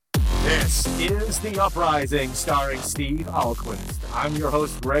This is The Uprising, starring Steve Alquist. I'm your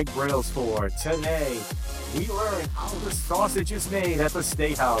host, Greg Brailsford. Today, we learn how the sausage is made at the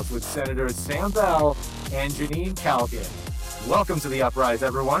State House with Senators Sam Bell and Jeanine Calkin. Welcome to The Uprising,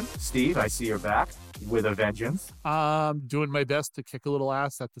 everyone. Steve, I see you're back with a vengeance. I'm doing my best to kick a little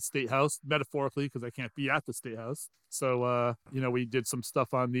ass at the State House, metaphorically, because I can't be at the State House. So, we did some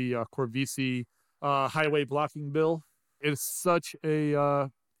stuff on the Corvisi highway blocking bill. It's such a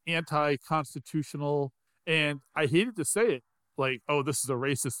anti-constitutional, and I hated to say it, like, oh, this is a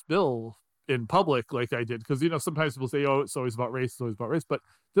racist bill in public, like I did, because sometimes people say, oh, it's always about race, but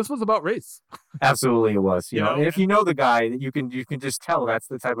this was about race. Absolutely, it was. You know, and if you know the guy, you can just tell that's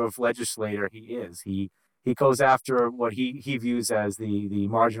the type of legislator he is. He goes after what he views as the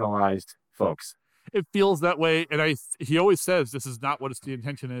marginalized folks. It feels that way, and he always says this is not what the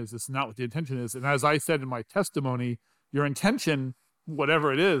intention is. This is not what the intention is. And as I said in my testimony, your intention,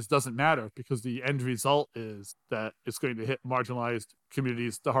 whatever it is, doesn't matter, because the end result is that it's going to hit marginalized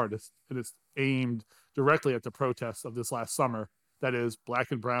communities the hardest. And it's aimed directly at the protests of this last summer. That is,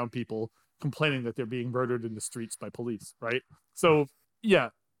 Black and brown people complaining that they're being murdered in the streets by police, right? So, yeah,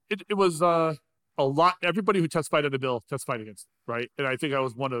 it was a lot. Everybody who testified on the bill testified against it, right? And I think I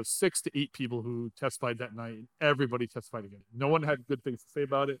was one of 6 to 8 people who testified that night. Everybody testified against it. No one had good things to say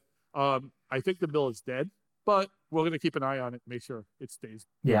about it. I think the bill is dead, but we're going to keep an eye on it, make sure it stays.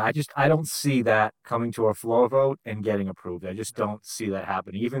 Yeah, I don't see that coming to a floor vote and getting approved. I just don't see that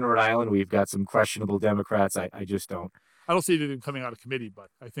happening. Even in Rhode Island, we've got some questionable Democrats. I just don't. I don't see it even coming out of committee, but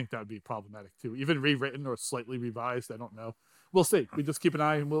I think that would be problematic too. Even rewritten or slightly revised, I don't know. We'll see. We just keep an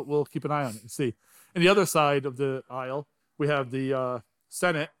eye, and we'll keep an eye on it and see. And the other side of the aisle, we have the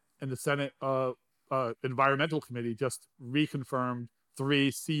Senate, and the Senate Environmental Committee just reconfirmed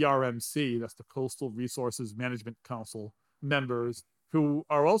 3 CRMC, that's the Coastal Resources Management Council members, who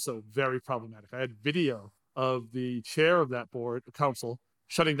are also very problematic. I had video of the chair of that council,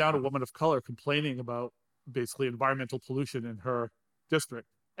 shutting down a woman of color complaining about basically environmental pollution in her district.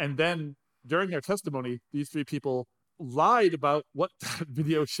 And then during their testimony, these 3 people lied about what that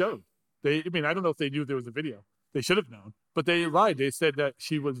video showed. I don't know if they knew there was a video. They should have known, but they lied. They said that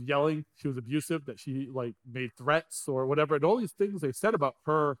she was yelling, she was abusive, that she made threats or whatever. And all these things they said about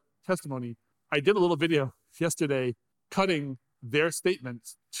her testimony. I did a little video yesterday cutting their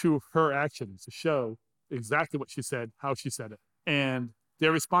statements to her actions to show exactly what she said, how she said it. And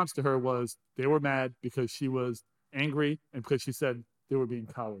their response to her was they were mad because she was angry and because she said they were being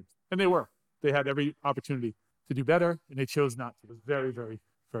cowards. And they were. They had every opportunity to do better, and they chose not to. It was very, very,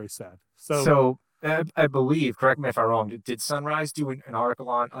 very sad. So I believe, correct me if I'm wrong, did Sunrise do an article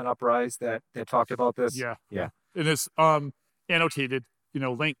on Uprise that talked about this? Yeah. Yeah. It is annotated,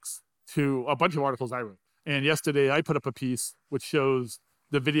 links to a bunch of articles I wrote. And yesterday I put up a piece which shows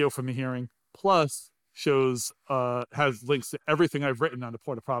the video from the hearing, plus has links to everything I've written on the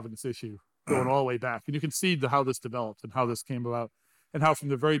Port of Providence issue going all the way back. And you can see how this developed and how this came about, and how from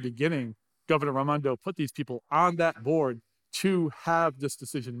the very beginning, Governor Raimondo put these people on that board to have this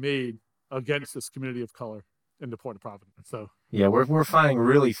decision made against this community of color in the Port of Providence. So yeah, we're finding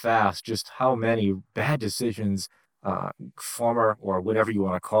really fast just how many bad decisions former, or whatever you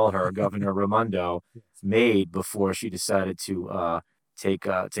want to call her, Governor Raimondo made before she decided to take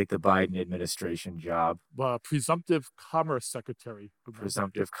the Biden administration job. Presumptive Commerce Secretary.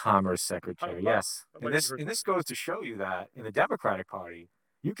 Presumptive Commerce Secretary, yes. And this goes to show you that in the Democratic Party,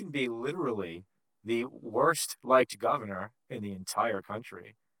 you can be literally the worst liked governor in the entire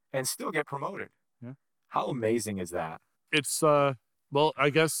country and still get promoted. Yeah. How amazing is that? It's I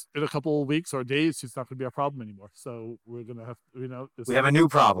guess in a couple of weeks or days, it's not going to be a problem anymore. So we're going to have, we have a new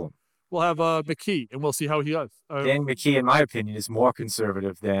problem. We'll have McKee, and we'll see how he does. Dan McKee, in my opinion, is more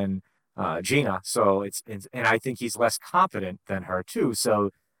conservative than Gina. So and I think he's less competent than her too. So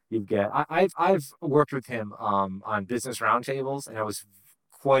I've worked with him on business roundtables, and I was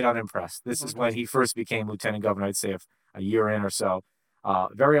quite unimpressed. This is when he first became lieutenant governor, I'd say a year in or so.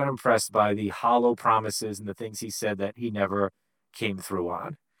 Very unimpressed by the hollow promises and the things he said that he never came through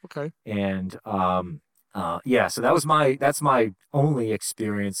on. Okay. And so that's my only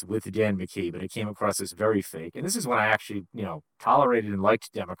experience with Dan McKee, but it came across as very fake. And this is when I actually, tolerated and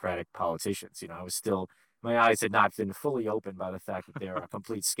liked Democratic politicians. I was still, my eyes had not been fully opened by the fact that they're a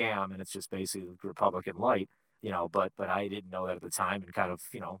complete scam and it's just basically Republican light. But I didn't know that at the time, and kind of,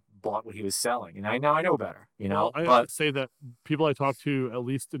 bought what he was selling. And now I know better, Well, I have to say that people I talk to, at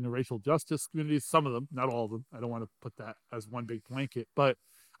least in the racial justice communities, some of them, not all of them, I don't want to put that as one big blanket, but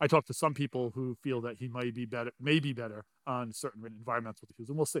I talked to some people who feel that he might be better, maybe better on certain environmental issues,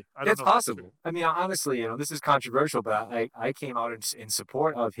 and we'll see. I don't It's know if that's possible. true. I mean, honestly, this is controversial, but I came out in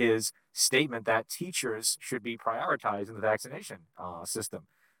support of his statement that teachers should be prioritized in the vaccination system.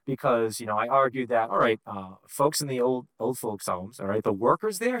 Because, I argued that, all right, folks in the old folks' homes, all right, the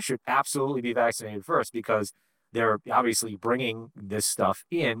workers there should absolutely be vaccinated first because they're obviously bringing this stuff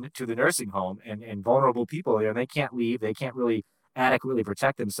in to the nursing home and vulnerable people there, and they can't leave. They can't really adequately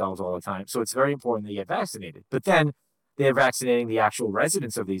protect themselves all the time. So it's very important they get vaccinated. But then they're vaccinating the actual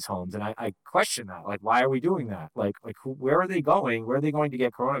residents of these homes. And I question that. Like, why are we doing that? Where are they going? Where are they going to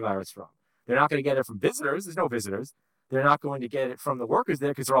get coronavirus from? They're not going to get it from visitors. There's no visitors. They're not going to get it from the workers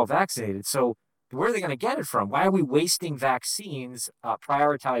there because they're all vaccinated. So where are they going to get it from? Why are we wasting vaccines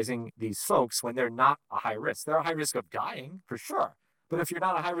prioritizing these folks when they're not a high risk? They're a high risk of dying, for sure. But if you're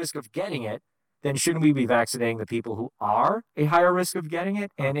not a high risk of getting it, then shouldn't we be vaccinating the people who are a higher risk of getting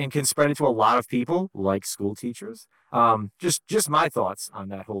it and can spread it to a lot of people, like school teachers? Just my thoughts on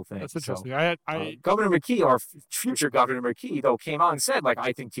that whole thing. That's interesting. So, Governor McKee, or future Governor McKee, though, came out and said,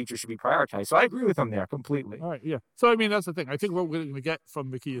 I think teachers should be prioritized. So I agree with him there completely. All right, yeah. So, I mean, that's the thing. I think what we're going to get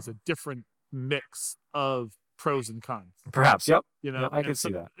from McKee is a different mix of pros and cons. Perhaps, yep. I can and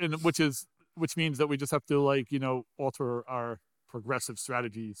see that. And which means that we just have to alter our progressive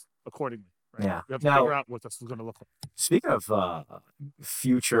strategies accordingly. Right? Yeah. We have to figure out what this is going to look like. Speaking of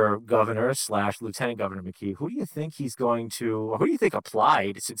future governor / Lieutenant Governor McKee, who do you think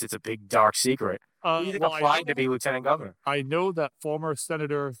applied, since it's a big dark secret? Who do you think applied to be Lieutenant Governor? I know that former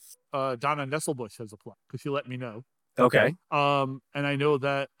Senator Donna Nesselbush has applied because she let me know. Okay. And I know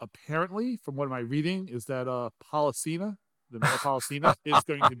that apparently, from what I'm reading, is that Policina, the Mayor Policina, is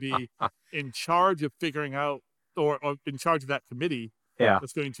going to be in charge of figuring out, or in charge of that committee. Yeah.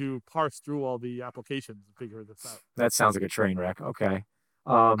 That's going to parse through all the applications and figure this out. That sounds like a train wreck. Okay.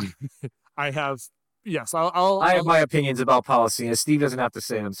 I have my opinions about Policina. Steve doesn't have to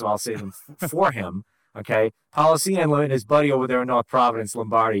say them, so I'll say them for him. Okay. Policina and his buddy over there in North Providence,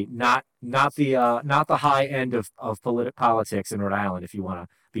 Lombardi, not the high end of politics in Rhode Island, if you want to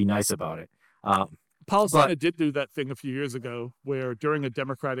be nice about it. Policina did do that thing a few years ago where during a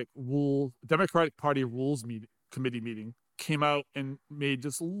Democratic Party Rules Committee meeting, came out and made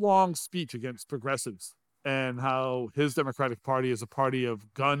this long speech against progressives and how his Democratic Party is a party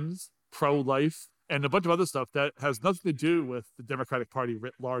of guns, pro-life, and a bunch of other stuff that has nothing to do with the Democratic Party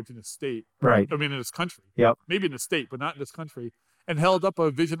writ large in his state. Right. I mean, in his country. Yep. Maybe in the state, but not in this country. And held up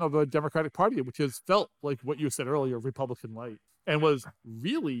a vision of a Democratic Party, which has felt like what you said earlier, Republican light, and was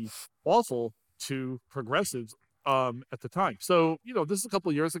really awful to progressives at the time. So, this is a couple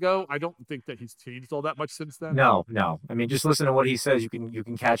of years ago. I don't think that he's changed all that much since then. No. I mean, just listen to what he says. You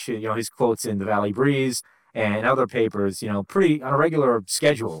can catch it, his quotes in the Valley Breeze and other papers, pretty on a regular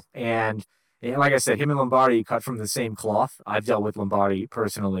schedule. And like I said, him and Lombardi cut from the same cloth. I've dealt with Lombardi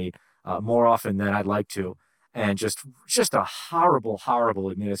personally more often than I'd like to. And just a horrible, horrible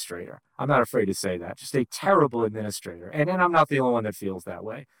administrator. I'm not afraid to say that. Just a terrible administrator. And I'm not the only one that feels that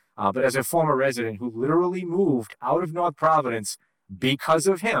way. But as a former resident who literally moved out of North Providence because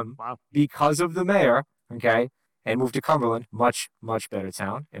of him, because of the mayor, okay, and moved to Cumberland, much, much better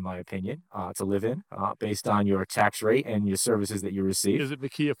town, in my opinion, to live in, based on your tax rate and your services that you receive. Is it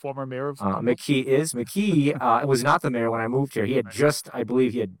McKee a former mayor of McKee was not the mayor when I moved here. He had I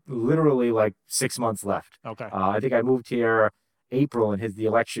believe he had literally 6 months left. Okay. I think I moved here April and the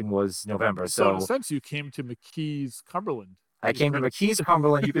election was November. So in a sense, you came to McKee's Cumberland. I came to McKee's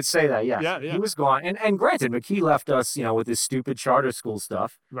Cumberland. You could say that, yes. Yeah. He was gone. And granted, McKee left us, with this stupid charter school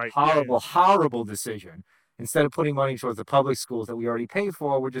stuff. Right. Horrible decision. Instead of putting money towards the public schools that we already pay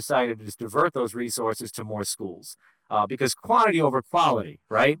for, we decided to just divert those resources to more schools. Because quantity over quality,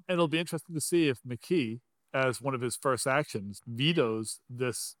 right? And it'll be interesting to see if McKee, as one of his first actions, vetoes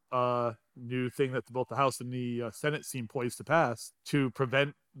this new thing that both the House and the Senate seem poised to pass to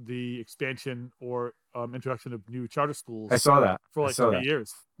prevent the expansion or introduction of new charter schools. I saw that. For 3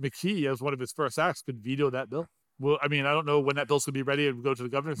 years. McKee, as one of his first acts, could veto that bill. Well, I mean, I don't know when that bill's going to be ready and go to the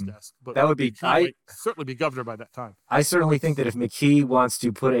governor's desk, but that would be. might certainly be governor by that time. I certainly think that if McKee wants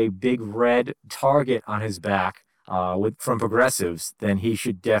to put a big red target on his back from progressives, then he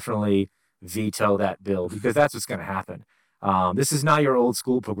should definitely veto that bill because that's what's going to happen. This is not your old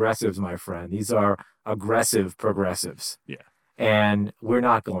school progressives, my friend. These are aggressive progressives. Yeah. And we're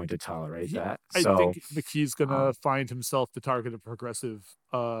not going to tolerate that. I think McKee's going to find himself the target of progressive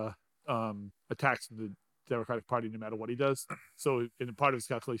attacks from the Democratic Party no matter what he does. So part of his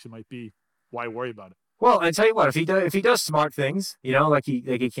calculation might be, why worry about it? Well, I tell you what, if he does smart things, like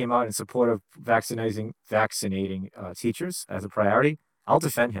he came out in support of vaccinating teachers as a priority, I'll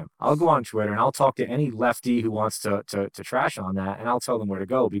defend him. I'll go on Twitter and I'll talk to any lefty who wants to trash on that, and I'll tell them where to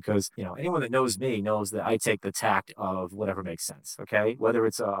go because, anyone that knows me knows that I take the tact of whatever makes sense. Okay, whether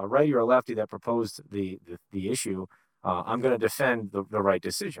it's a righty or a lefty that proposed the issue, I'm going to defend the right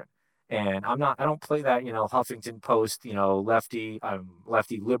decision. And I don't play that, Huffington Post, lefty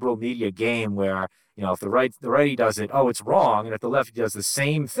liberal media game where, if the righty does it, oh, it's wrong. And if the lefty does the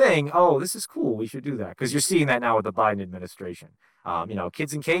same thing, oh, this is cool. We should do that. Because you're seeing that now with the Biden administration.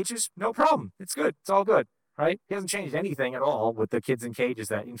 Kids in cages, no problem. It's good. It's all good. Right. He hasn't changed anything at all with the kids in cages.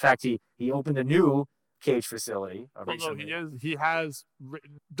 That, in fact, he opened a new cage facility. Well, no, he has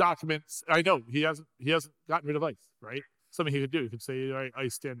written documents. I know he hasn't gotten rid of ICE, right? Something he could do. He could say, all right,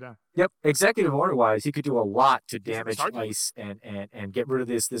 ICE, stand down. Yep. Executive order wise, he could do a lot to damage ICE and get rid of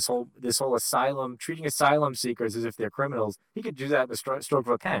this whole asylum, treating asylum seekers as if they're criminals. He could do that in the stroke of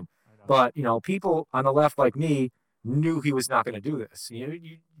a pen. But, people on the left like me knew he was not going to do this.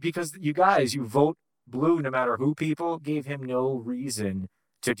 Because you guys, you vote blue no matter who. People gave him no reason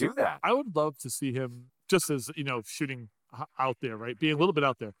to do that. I would love to see him, just as, shooting out there, right? Being a little bit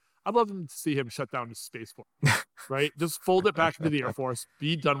out there. I'd love to see him shut down the Space Force, right? Just fold it back into the Air Force.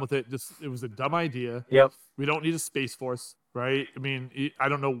 Be done with it. It was a dumb idea. Yep. We don't need a Space Force, right? I mean, I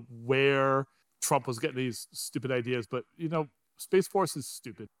don't know where Trump was getting these stupid ideas, but, Space Force is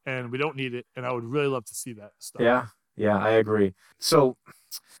stupid, and we don't need it, and I would really love to see that stuff. Yeah, I agree. So,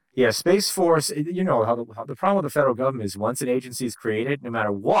 yeah, Space Force, how the problem with the federal government is once an agency is created, no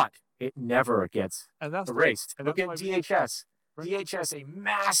matter what, it never gets erased. Look at DHS. DHS, a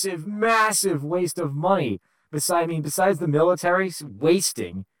massive, massive waste of money. Besides the military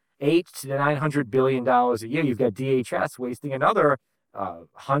wasting $800 to $900 billion a year, you've got DHS wasting another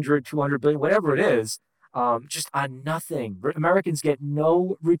 100, 200 billion, whatever it is, just on nothing. Americans get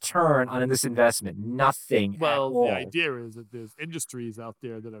no return on this investment. Nothing. Well, at all. The idea is that there's industries out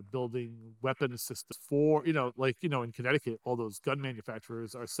there that are building weapon systems for, in Connecticut, all those gun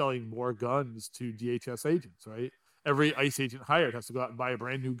manufacturers are selling more guns to DHS agents, right? Every ICE agent hired has to go out and buy a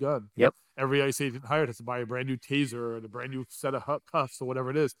brand new gun. Yep. Every ICE agent hired has to buy a brand new taser and a brand new set of cuffs or whatever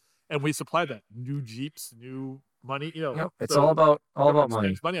it is. And we supply that. New Jeeps, new money, Yep. It's all about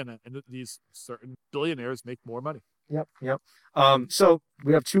money. Money on that. And these certain billionaires make more money. Yep. So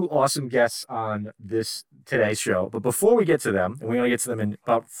we have two awesome guests on today's show. But before we get to them, and we're going to get to them in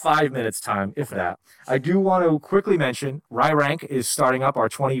about 5 minutes time, if that, I do want to quickly mention RyRank is starting up our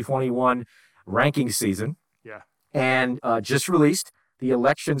 2021 ranking season. Yeah. And just released the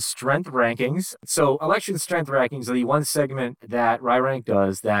election strength rankings. So election strength rankings are the one segment that RyRank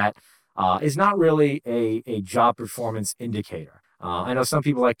does that is not really a job performance indicator. I know some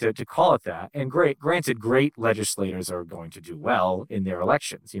people like to call it that. And granted, great legislators are going to do well in their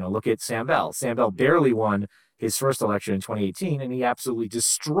elections. Look at Sam Bell. Sam Bell barely won his first election in 2018, and he absolutely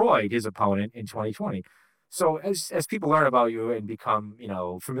destroyed his opponent in 2020. So as people learn about you and become,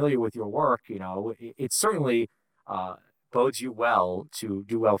 familiar with your work, it certainly bodes you well to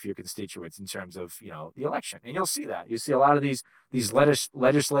do well for your constituents in terms of, the election. And you'll see that. You see a lot of these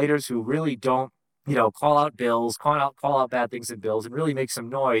legislators who really don't, call out bills, call out bad things in bills and really make some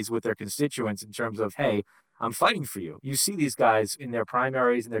noise with their constituents in terms of, hey, I'm fighting for you. You see these guys in their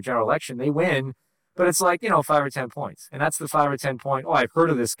primaries and their general election, they win, but it's like, 5 or 10 points. And that's the 5 or 10 point, oh, I've heard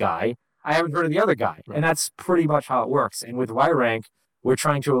of this guy. I haven't heard of the other guy. Right. And that's pretty much how it works. And with RyRank, we're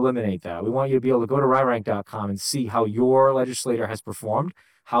trying to eliminate that. We want you to be able to go to ryrank.com and see how your legislator has performed,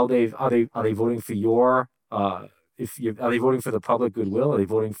 how are they voting for your are they voting for the public goodwill? Are they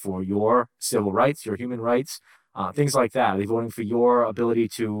voting for your civil rights, your human rights, things like that? Are they voting for your ability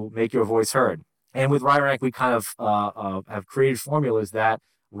to make your voice heard? And with RyRank, we kind of have created formulas that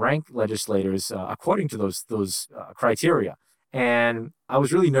rank legislators according to those criteria. And I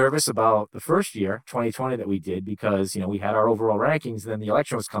was really nervous about the first year, 2020, that we did because, we had our overall rankings. And then the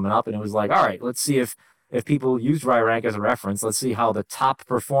election was coming up and it was like, all right, let's see if people used RyRank as a reference. Let's see how the top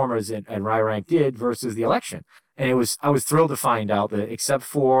performers at RyRank did versus the election. And I was thrilled to find out that except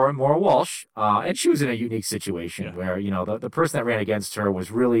for Maura Walsh, and she was in a unique situation where, the person that ran against her was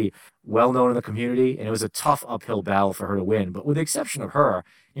really well known in the community and it was a tough uphill battle for her to win. But with the exception of her,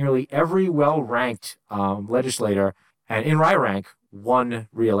 nearly every well-ranked legislator and in RyRank won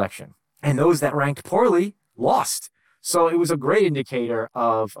re-election. And those that ranked poorly lost. So it was a great indicator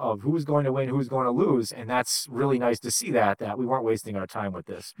of who was going to win, who was going to lose. And that's really nice to see that we weren't wasting our time with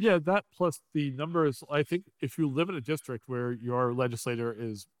this. Yeah, that plus the numbers. I think if you live in a district where your legislator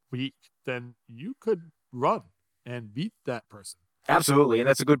is weak, then you could run and beat that person. Absolutely. And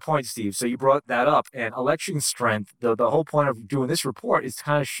that's a good point, Steve. So you brought that up. And election strength, the whole point of doing this report is to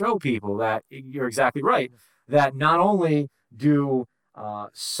kind of show people that you're exactly right, that not only do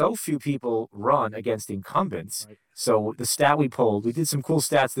so few people run against incumbents. Right. So the stat we pulled, we did some cool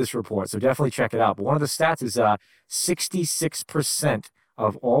stats this report, so definitely check it out. But one of the stats is 66%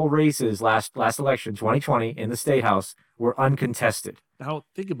 of all races last election, 2020, in the state house were uncontested. Now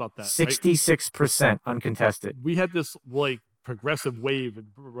think about that. 66% uncontested. We had this like progressive wave in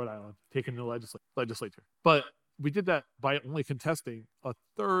Rhode Island taking the legislature, but we did that by only contesting a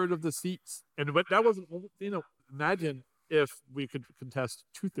third of the seats. And but that wasn't, imagine if we could contest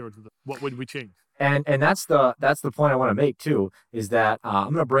 2/3 of them. What would we change? And that's the point I want to make too, is that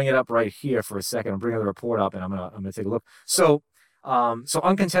I'm going to bring it up right here for a second. I'm bringing the report up, and I'm gonna take a look. So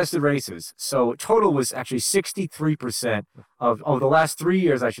uncontested races. So total was actually 63% of the last 3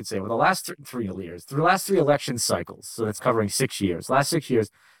 years, I should say, over the last 3 years, through the last 3 election cycles. So that's covering 6 years. Last 6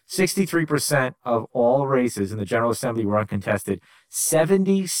 years, 63% of all races in the General Assembly were uncontested.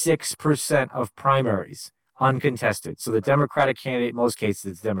 76% of primaries uncontested. So the Democratic candidate, in most cases,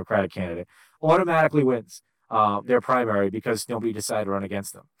 it's the Democratic candidate, automatically wins their primary because nobody decided to run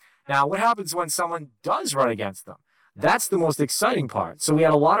against them. Now, what happens when someone does run against them? That's the most exciting part. So we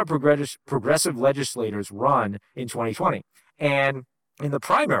had a lot of progressive legislators run in 2020. And in the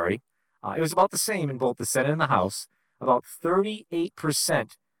primary, it was about the same in both the Senate and the House. About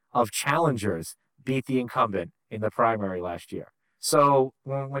 38% of challengers beat the incumbent in the primary last year. So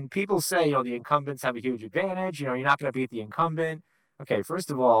when people say, the incumbents have a huge advantage, you're not going to beat the incumbent. Okay, first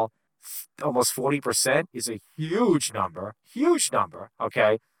of all, almost 40% is a huge number,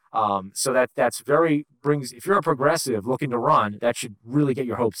 okay? So that's if you're a progressive looking to run, that should really get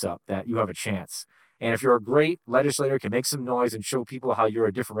your hopes up that you have a chance. And if you're a great legislator, can make some noise and show people how you're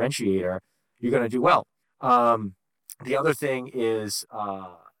a differentiator, you're going to do well. The other thing is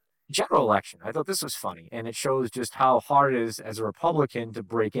general election. I thought this was funny, and it shows just how hard it is as a Republican to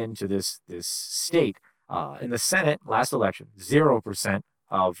break into this state. In the Senate, last election, 0%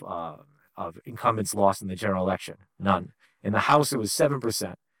 of incumbents lost in the general election, none. In the House, it was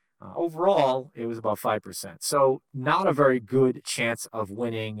 7%. Overall, it was about 5%. So not a very good chance of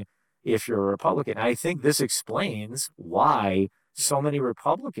winning if you're a Republican. I think this explains why so many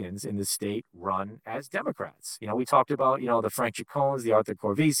Republicans in the state run as Democrats. We talked about, the Frank Chacones, the Arthur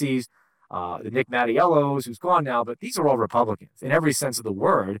Corvisis, the Nick Mattiellos, who's gone now, but these are all Republicans in every sense of the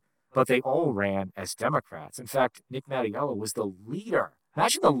word, but they all ran as Democrats. In fact, Nick Mattiello was the leader.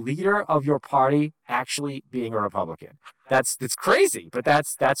 Imagine the leader of your party actually being a Republican. It's crazy, but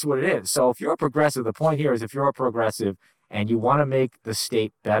that's what it is. So if you're a progressive, the point here is if you're a progressive and you want to make the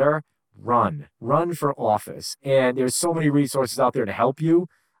state better, run for office. And there's so many resources out there to help you.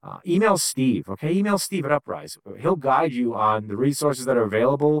 Email Steve, okay? Email Steve at Uprise. He'll guide you on the resources that are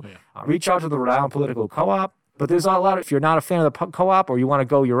available. Reach out to the Rhode Island Political Co-op. But there's a lot if you're not a fan of the co-op or you want to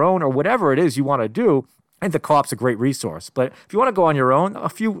go your own or whatever it is you want to do, I think the co-op's a great resource. But if you want to go on your own, a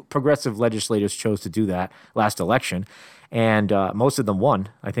few progressive legislators chose to do that last election. And most of them won.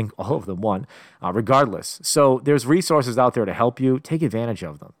 I think all of them won, regardless. So there's resources out there to help you. Take advantage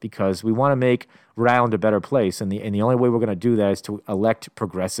of them because we want to make Rhode Island a better place. And the only way we're going to do that is to elect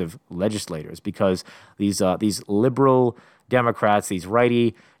progressive legislators because these liberal Democrats, these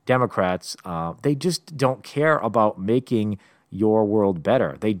righty Democrats, they just don't care about making your world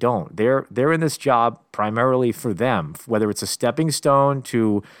better. They don't. They're in this job primarily for them, whether it's a stepping stone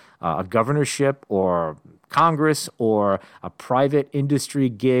to a governorship or Congress or a private industry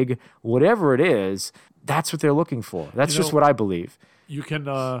gig, whatever it is, that's what they're looking for. That's just what I believe. You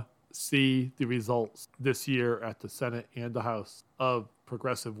can see the results this year at the Senate and the House of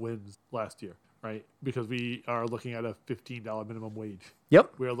progressive wins last year, right? Because we are looking at a $15 minimum wage.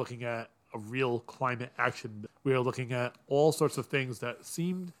 Yep. We are looking at a real climate action. We are looking at all sorts of things that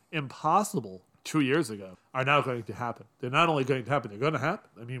seemed impossible 2 years ago are now going to happen. They're not only going to happen, they're going to happen.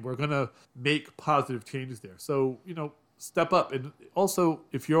 I mean, we're going to make positive changes there. So, step up. And also,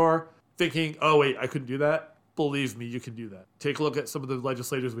 if you're thinking, oh, wait, I couldn't do that, believe me, you can do that. Take a look at some of the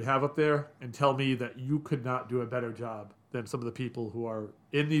legislators we have up there and tell me that you could not do a better job than some of the people who are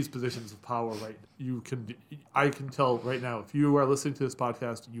in these positions of power right now. I can tell right now, if you are listening to this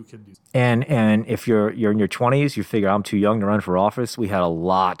podcast, you can do. And if you're in your 20s, you figure I'm too young to run for office. We had a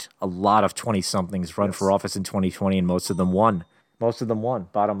lot of 20-somethings run for office in 2020, and most of them won.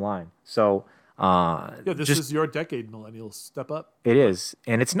 Bottom line. So this is your decade, millennials. Step up. It is,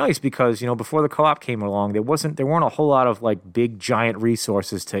 and it's nice because before the co-op came along, there weren't a whole lot of like big giant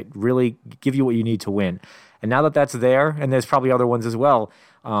resources to really give you what you need to win. And now that that's there, and there's probably other ones as well,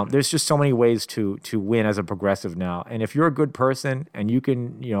 there's just so many ways to win as a progressive now. And if you're a good person and you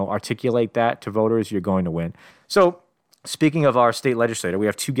can articulate that to voters, you're going to win. So speaking of our state legislator, we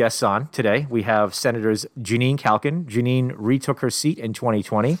have two guests on today. We have Senators Jeanine Calkin. Jeanine retook her seat in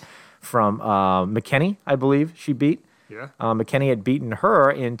 2020 from McKinney, I believe she beat. Yeah. McKinney had beaten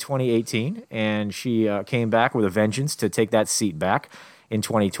her in 2018, and she came back with a vengeance to take that seat back in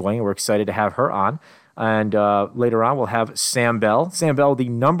 2020. We're excited to have her on. And later on, we'll have Sam Bell. Sam Bell, the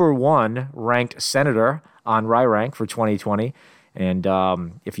number one ranked senator on RIRANK for 2020. And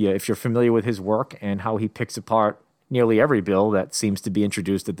if you're familiar with his work and how he picks apart nearly every bill that seems to be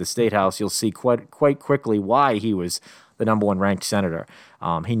introduced at the State House, you'll see quite quickly why he was the number one ranked senator.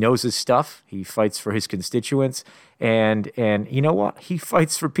 He knows his stuff. He fights for his constituents. And you know what? He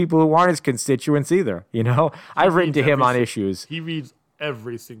fights for people who aren't his constituents either. You know, I've written to him on issues. He reads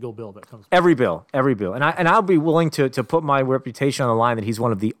every single bill that comes. Every bill. And I'll be willing to put my reputation on the line that he's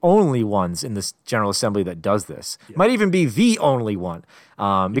one of the only ones in this General Assembly that does this. Yeah. Might even be the only one,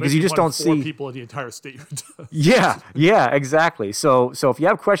 because you just don't see people in the entire state who does. Yeah, exactly. So if you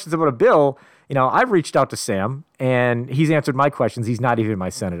have questions about a bill, you know, I've reached out to Sam and he's answered my questions. He's not even my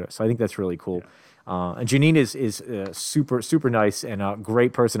senator, so I think that's really cool. Yeah. And Jeanine is super nice and a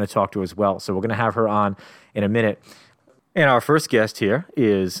great person to talk to as well. So we're going to have her on in a minute. And our first guest here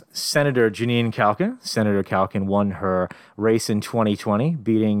is Senator Jeanine Calkin. Senator Calkin won her race in 2020,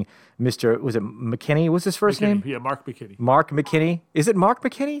 beating was it McKinney? What's his first name? Yeah, Mark McKinney. Mark McKinney. Is it Mark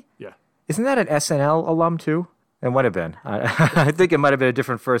McKinney? Yeah. Isn't that an SNL alum too? It might have been. I think it might have been a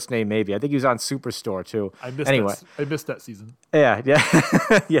different first name maybe. I think he was on Superstore too. I missed that season. Yeah.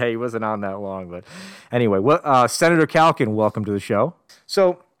 Yeah, he wasn't on that long. But anyway, Senator Calkin, welcome to the show.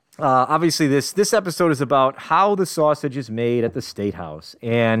 So, obviously, this episode is about how the sausage is made at the State House.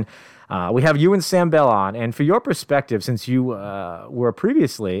 And we have you and Sam Bell on. And for your perspective, since you were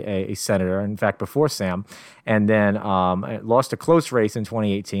previously a senator, in fact, before Sam, and then lost a close race in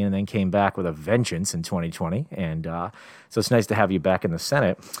 2018 and then came back with a vengeance in 2020. And so it's nice to have you back in the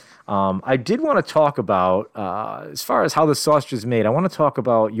Senate. I did want to talk about, as far as how the sausage is made, I want to talk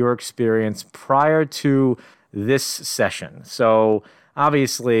about your experience prior to this session. So,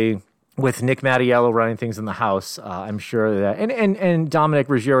 obviously, with Nick Mattiello running things in the House, I'm sure that, and Dominic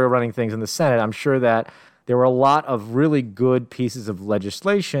Ruggiero running things in the Senate, I'm sure that there were a lot of really good pieces of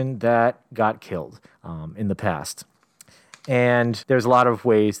legislation that got killed in the past. And there's a lot of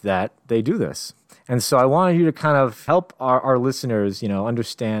ways that they do this. And so I wanted you to kind of help our listeners,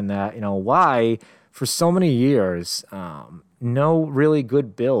 understand that, why for so many years, no really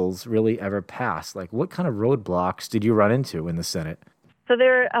good bills really ever passed. Like, what kind of roadblocks did you run into in the Senate? So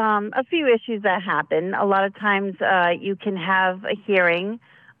there are a few issues that happen. A lot of times you can have a hearing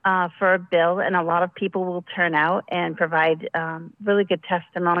for a bill, and a lot of people will turn out and provide really good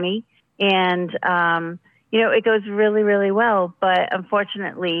testimony. And, it goes really, really well. But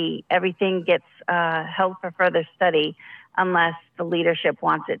unfortunately, everything gets held for further study unless the leadership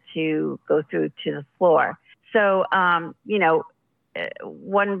wants it to go through to the floor. So,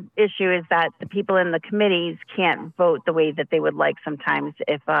 one issue is that the people in the committees can't vote the way that they would like sometimes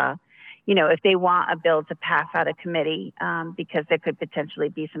if they want a bill to pass out of committee, because there could potentially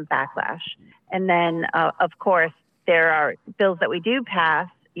be some backlash. And then, of course, there are bills that we do pass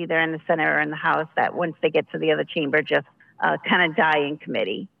either in the Senate or in the House that once they get to the other chamber just kind of die in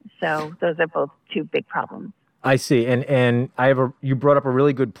committee. So those are both two big problems. I see. And you brought up a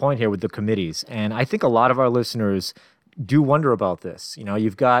really good point here with the committees. And I think a lot of our listeners do wonder about this.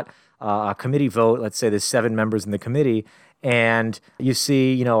 You've got a committee vote. Let's say there's 7 members in the committee, and you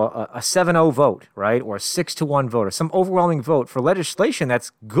see, a 7-0 vote, right, or a 6-1 vote, or some overwhelming vote for legislation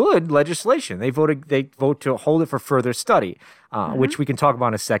that's good legislation. They vote to hold it for further study, which we can talk about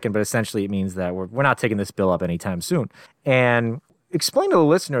in a second. But essentially, it means that we're not taking this bill up anytime soon. And explain to the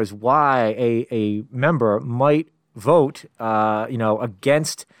listeners why a member might vote,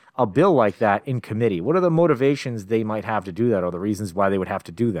 against a bill like that in committee. What are the motivations they might have to do that, or the reasons why they would have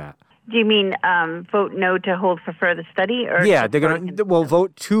to do that? Do you mean vote no to hold for further study, or yeah, they're going to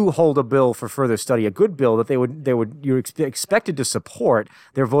vote to hold a bill for further study, a good bill that you're expected to support.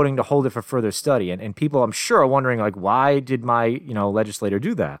 They're voting to hold it for further study, and people, I'm sure, are wondering, like, why did my legislator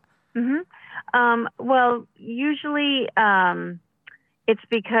do that? Mm-hmm. Well, usually it's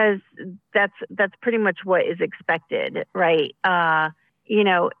because that's pretty much what is expected, right?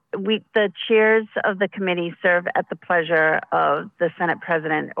 The chairs of the committee serve at the pleasure of the Senate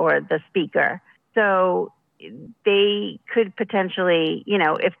president or the speaker. So they could potentially,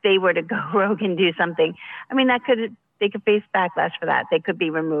 if they were to go rogue and do something, they could face backlash for that. They could be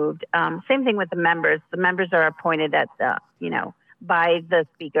removed. Same thing with the members. The members are appointed by the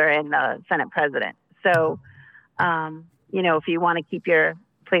speaker and the Senate president. So, if you want to keep your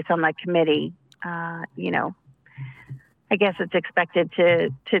place on that committee, I guess it's expected to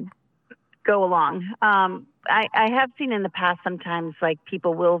go along. I have seen in the past sometimes like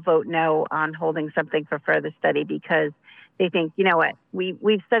people will vote no on holding something for further study because they think, you know what,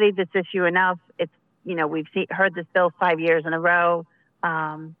 we've studied this issue enough. It's, we've heard this bill 5 years in a row.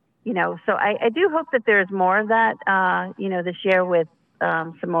 So I do hope that there's more of that, this year with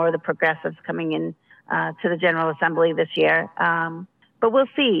some more of the progressives coming in to the General Assembly this year. But we'll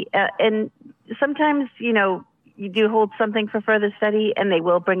see. And sometimes, you do hold something for further study and they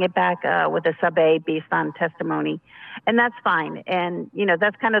will bring it back with a sub-A based on testimony. And that's fine. And,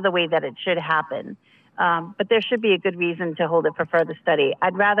 that's kind of the way that it should happen. But there should be a good reason to hold it for further study.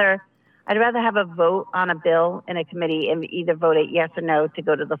 I'd rather have a vote on a bill in a committee and either vote it yes or no to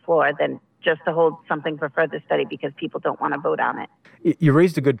go to the floor than just to hold something for further study because people don't want to vote on it. You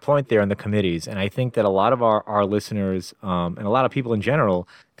raised a good point there in the committees. And I think that a lot of our listeners and a lot of people in general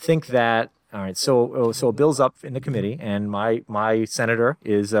think that, all right, so a bill's up in the committee and my senator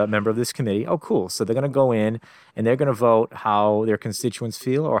is a member of this committee. Oh, cool. So they're going to go in and they're going to vote how their constituents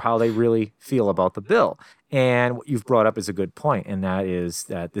feel or how they really feel about the bill. And what you've brought up is a good point, and that is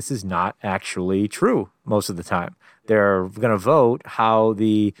that this is not actually true most of the time. They're going to vote how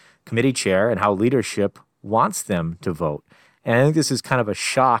the committee chair and how leadership wants them to vote. And I think this is kind of a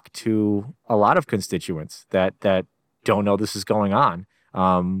shock to a lot of constituents that don't know this is going on.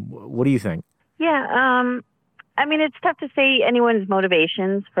 What do you think? Yeah, it's tough to say anyone's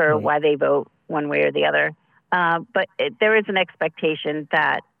motivations for why they vote one way or the other. But there is an expectation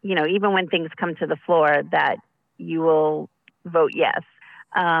that, even when things come to the floor, that you will vote yes.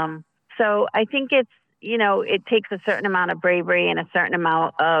 So I think it's, it takes a certain amount of bravery and a certain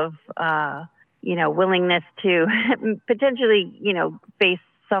amount of, willingness to potentially, face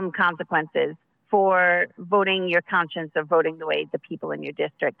some consequences for voting your conscience or voting the way the people in your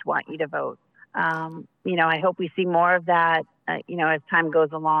district want you to vote. I hope we see more of that, as time goes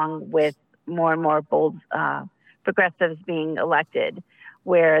along with more and more bold progressives being elected,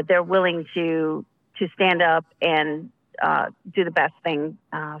 where they're willing to stand up and do the best thing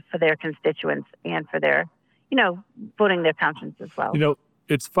for their constituents and for their, voting their conscience as well.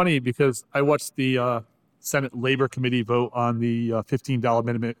 It's funny because I watched the Senate Labor Committee vote on the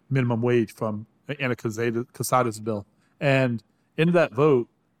 $15 minimum wage from Ana Quesada's bill. And in that vote,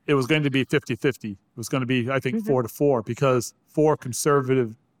 it was going to be 50-50. It was going to be, I think, 4-4 because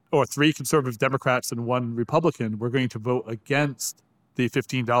three conservative Democrats and one Republican were going to vote against the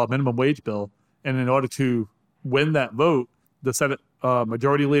 $15 minimum wage bill. And in order to win that vote, the Senate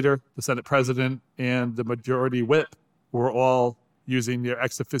Majority Leader, the Senate President, and the Majority Whip were all using their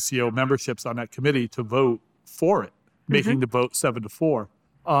ex officio memberships on that committee to vote for it, making the vote 7-4.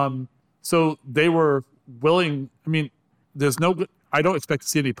 So they were willing. I don't expect to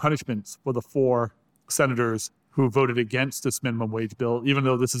see any punishments for the 4 senators who voted against this minimum wage bill, even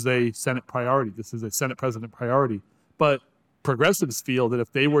though this is a Senate priority. This is a Senate President priority. But progressives feel that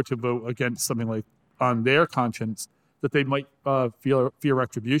if they were to vote against something like on their conscience, that they might fear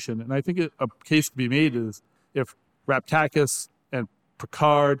retribution. And I think a case to be made is if Raptakis and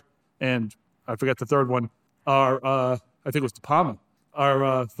Picard and I forget the third one are, I think it was DePalma,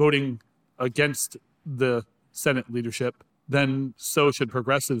 are voting against the Senate leadership, then so should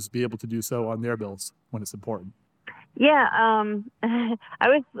progressives be able to do so on their bills when it's important. Yeah, I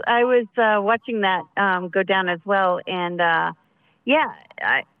was watching that go down as well, and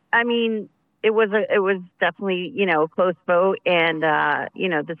it was definitely a close vote, and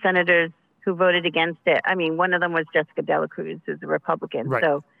the senators who voted against it. I mean, one of them was Jessica Dela Cruz, who's a Republican, right.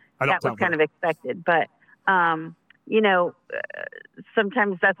 So that was kind of expected. But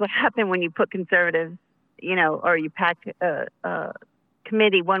sometimes that's what happened when you put conservatives, or you pack a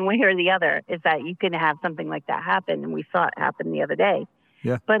committee one way or the other, is that you can have something like that happen. And we saw it happen the other day.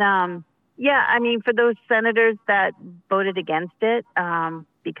 Yeah. But, for those senators that voted against it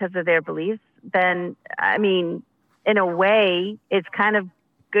because of their beliefs, then, in a way, it's kind of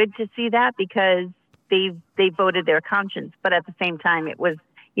good to see that because they voted their conscience. But at the same time, it was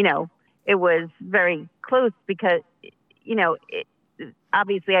very close because,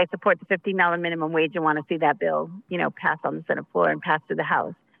 obviously I support the $15 minimum wage and want to see that bill, pass on the Senate floor and pass through the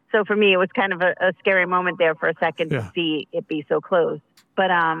House. So for me, it was kind of a scary moment there for a second to see it be so close. But,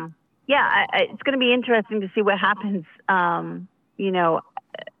 it's going to be interesting to see what happens.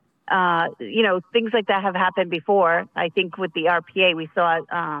 Things like that have happened before. I think with the RPA, we saw it,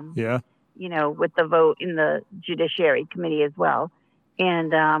 with the vote in the Judiciary Committee as well.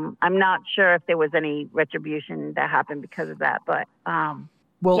 And I'm not sure if there was any retribution that happened because of that. But,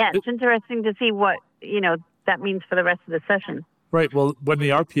 it's interesting to see what, that means for the rest of the session. Right. Well, when the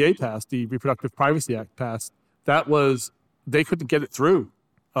RPA passed, the Reproductive Privacy Act passed, that was they couldn't get it through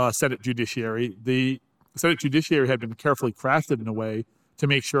Senate Judiciary. The Senate Judiciary had been carefully crafted in a way to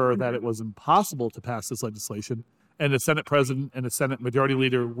make sure that it was impossible to pass this legislation. And the Senate President and the Senate Majority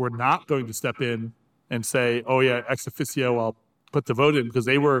Leader were not going to step in and say, oh, yeah, ex officio, I'll put the vote in, because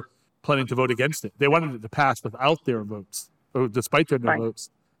they were planning to vote against it. They wanted it to pass without their votes, or despite their no votes.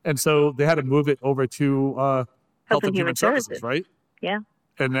 And so they had to move it over to Health and Human Services, right? Yeah.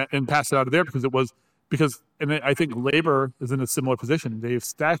 And pass it out of there and I think labor is in a similar position. They've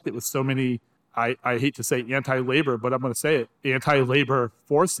stacked it with so many, I hate to say anti-labor, but I'm going to say it, anti-labor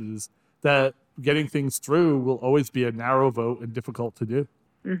forces, that getting things through will always be a narrow vote and difficult to do.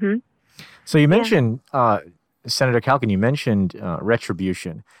 Mm-hmm. So you mentioned, Senator Kalkin, you mentioned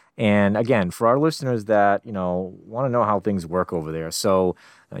retribution. And again, for our listeners that, want to know how things work over there. So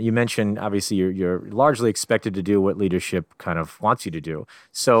you mentioned, obviously, you're largely expected to do what leadership kind of wants you to do.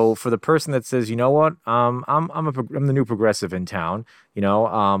 So for the person that says, you know what, I'm the new progressive in town,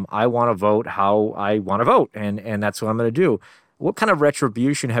 I want to vote how I want to vote, and that's what I'm going to do. What kind of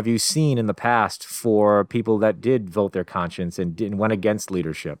retribution have you seen in the past for people that did vote their conscience and went against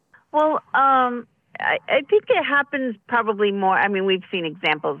leadership? Well, I think it happens probably more. I mean, we've seen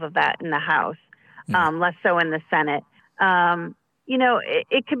examples of that in the House, less so in the Senate.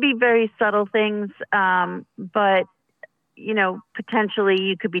 It could be very subtle things, but, potentially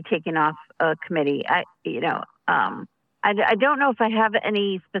you could be taken off a committee. I don't know if I have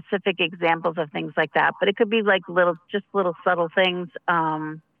any specific examples of things like that, but it could be like little subtle things,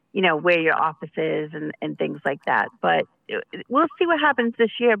 where your office is and things like that. But we'll see what happens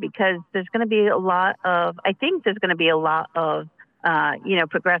this year, because there's going to be a lot of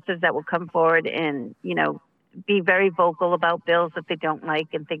progressives that will come forward and, be very vocal about bills that they don't like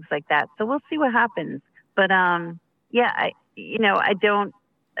and things like that. So we'll see what happens. But, I don't,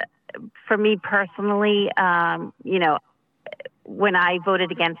 for me personally, when I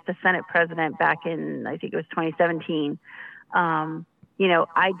voted against the Senate president back in, I think it was 2017,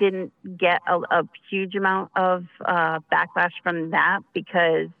 I didn't get a huge amount of backlash from that,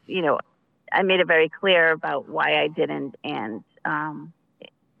 because, I made it very clear about why I didn't. And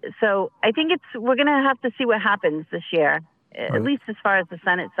so I think we're going to have to see what happens this year, at least as far as the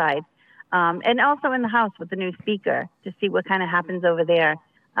Senate side, and also in the House with the new speaker, to see what kind of happens over there.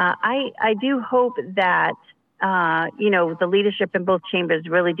 I do hope that, the leadership in both chambers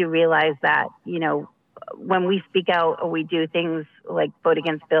really do realize that, when we speak out or we do things like vote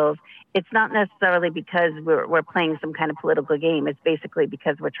against bills, it's not necessarily because we're playing some kind of political game. It's basically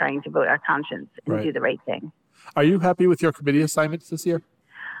because we're trying to vote our conscience and do the right thing. Are you happy with your committee assignments this year?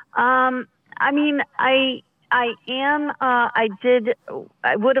 I mean, I am. I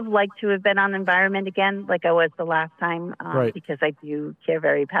would have liked to have been on environment again, like I was the last time, because I do care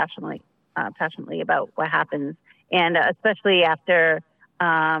very passionately about what happens, and especially after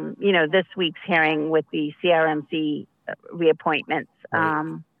this week's hearing with the CRMC reappointments.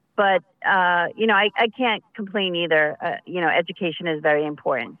 But I can't complain either. Education is very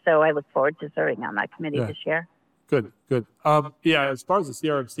important, so I look forward to serving on that committee this year. Good. As far as the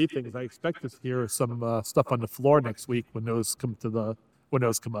CRMC things, I expect to hear some stuff on the floor next week when those come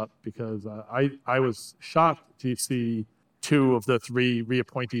up, because I was shocked to see 2 of the 3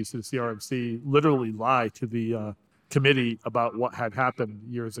 reappointees to the CRMC literally lie to the committee about what had happened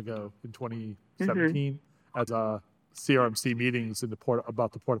years ago in 2017 at CRMC meetings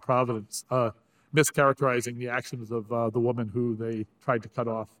about the Port of Providence, mischaracterizing the actions of the woman who they tried to cut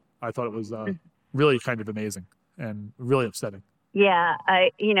off. I thought it was really kind of amazing and really upsetting. Yeah,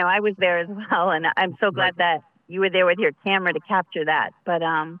 I was there as well, and I'm so glad that you were there with your camera to capture that. But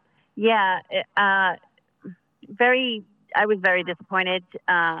I was very disappointed,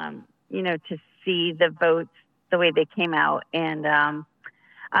 to see the votes the way they came out, and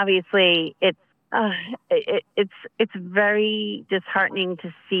obviously it's very disheartening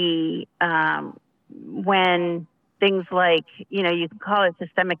to see when things like, you can call it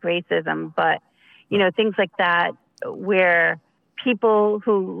systemic racism, but things like that, where people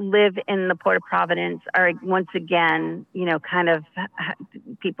who live in the Port of Providence are once again, kind of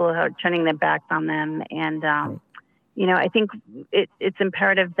people are turning their backs on them, and I think it's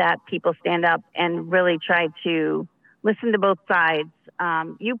imperative that people stand up and really try to listen to both sides.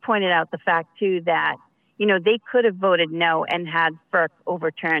 You pointed out the fact, too, that, they could have voted no and had FERC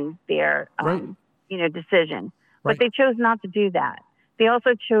overturn their, decision. But they chose not to do that. They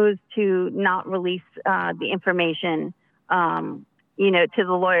also chose to not release the information, to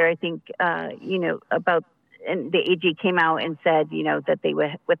the lawyer, I think, about, and the AG came out and said, that they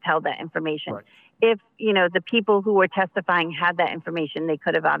withheld that information. if, the people who were testifying had that information, they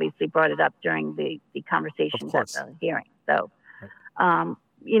could have obviously brought it up during the conversations at the hearing. So,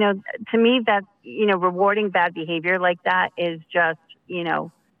 to me, that, rewarding bad behavior like that is just,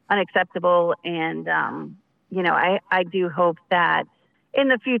 unacceptable. And, I do hope that in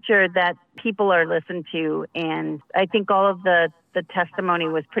the future that people are listened to. And I think all of the testimony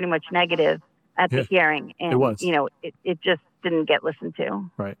was pretty much negative at the hearing. And, it was. It just didn't get listened to.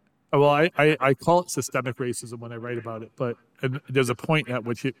 Right. Well, I call it systemic racism when I write about it, but there's a point at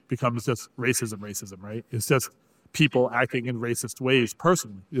which it becomes just racism, right? It's just people acting in racist ways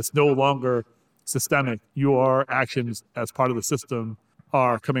personally. It's no longer systemic. Your actions as part of the system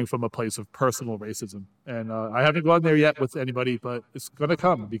are coming from a place of personal racism. And I haven't gone there yet with anybody, but it's going to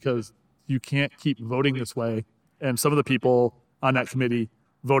come because you can't keep voting this way. And some of the people on that committee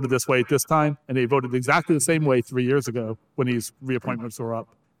voted this way at this time, and they voted exactly the same way 3 years ago when these reappointments were up.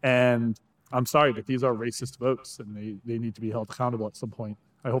 And I'm sorry, but these are racist votes, and they need to be held accountable at some point.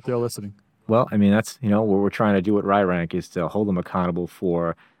 I hope they're listening. Well, I mean, that's, what we're trying to do at RIRANK is to hold them accountable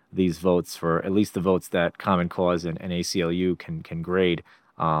for these votes, for at least the votes that Common Cause and ACLU can grade.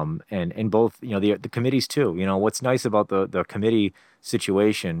 And both, the committees too. What's nice about the committee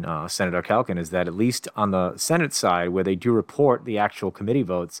situation, Senator Kalkin, is that at least on the Senate side, where they do report the actual committee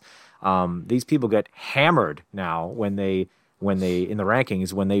votes, these people get hammered now when they in the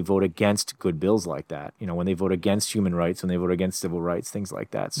rankings, when they vote against good bills like that, when they vote against human rights, when they vote against civil rights, things like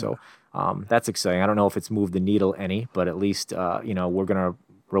that. So that's exciting. I don't know if it's moved the needle any, but at least, we're going to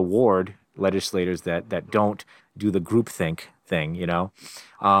reward legislators that don't do the groupthink thing, The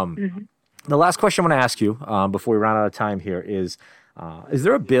last question I'm going to ask you before we run out of time here is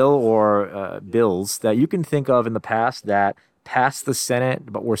there a bill or bills that you can think of in the past that passed the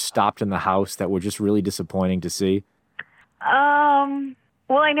Senate but were stopped in the House that were just really disappointing to see?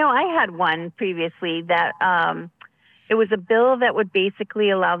 Well, I know I had one previously that it was a bill that would basically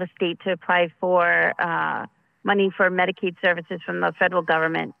allow the state to apply for money for Medicaid services from the federal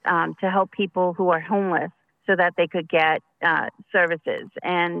government to help people who are homeless so that they could get services.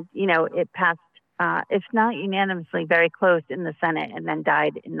 And, it passed, if not unanimously, very close in the Senate and then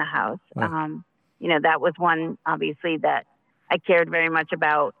died in the House. Wow. That was one, obviously, that I cared very much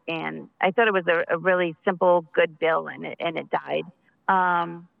about, and I thought it was a really simple, good bill, and it died.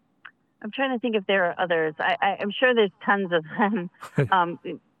 I'm trying to think if there are others. I'm sure there's tons of them.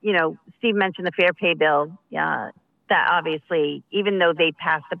 Steve mentioned the Fair Pay bill. That obviously, even though they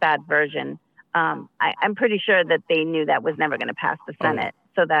passed a bad version, I'm pretty sure that they knew that was never going to pass the Senate.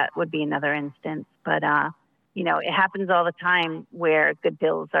 So that would be another instance. But it happens all the time where good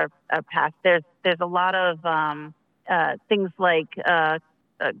bills are passed. There's a lot of things like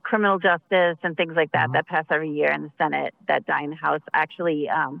criminal justice and things like that that pass every year in the Senate that die in the House. Actually,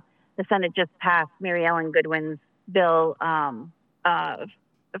 the Senate just passed Mary Ellen Goodwin's bill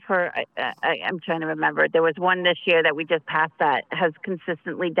for, I'm trying to remember. There was one this year that we just passed that has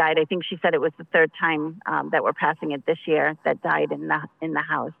consistently died. I think she said it was the third time that we're passing it this year that died in the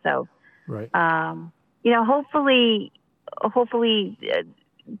House. So, right. Hopefully,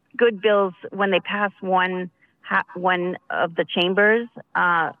 good bills, when they pass one of the chambers,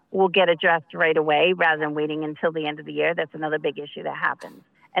 will get addressed right away rather than waiting until the end of the year. That's another big issue that happens.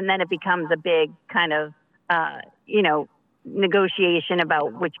 And then it becomes a big kind of, negotiation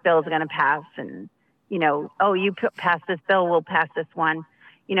about which bills are going to pass. And, you passed this bill, we'll pass this one.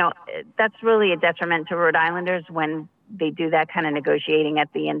 That's really a detriment to Rhode Islanders when they do that kind of negotiating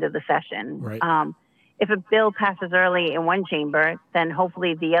at the end of the session. Right. If a bill passes early in one chamber, then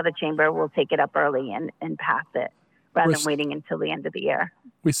hopefully the other chamber will take it up early and pass it rather than waiting until the end of the year.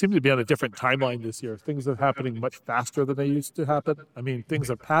 We seem to be on a different timeline this year. Things are happening much faster than they used to happen. I mean, things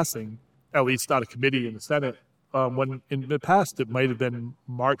are passing, at least out of committee in the Senate, when in the past it might have been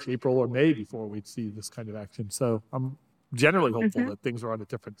March, April, or May before we'd see this kind of action. So I'm generally hopeful that things are on a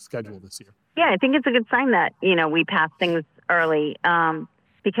different schedule this year. Yeah, I think it's a good sign that, we pass things early.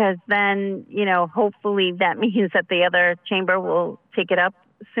 Because then, hopefully that means that the other chamber will take it up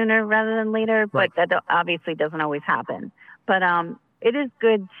sooner rather than later. Right. But that obviously doesn't always happen. But it is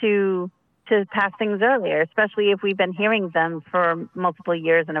good to pass things earlier, especially if we've been hearing them for multiple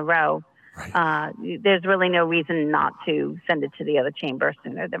years in a row. Right. There's really no reason not to send it to the other chamber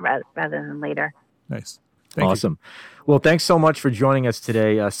sooner rather than later. Nice. Awesome. Well, thanks so much for joining us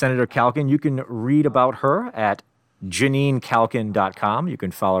today, Senator Kalkin. You can read about her at JanineKalkin.com. You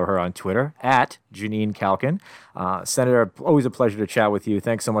can follow her on Twitter at Janine Kalkin. Senator, always a pleasure to chat with you.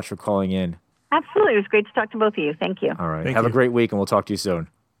 Thanks so much for calling in. Absolutely. It was great to talk to both of you. Thank you. All right. Thank Have you. a great week, and we'll talk to you soon.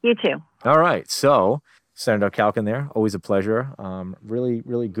 You too. All right. So Senator Kalkin there. Always a pleasure. Really,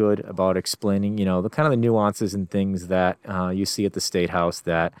 really good about explaining, the kind of the nuances and things that you see at the State House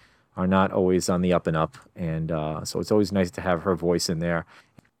that are not always on the up and up. And so it's always nice to have her voice in there.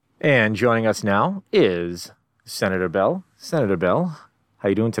 And joining us now is Senator Bell. Senator Bell, how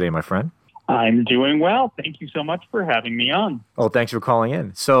you doing today, my friend? I'm doing well. Thank you so much for having me on. Oh, thanks for calling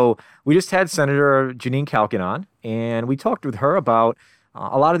in. So we just had Senator Jeanine Kalkin on, and we talked with her about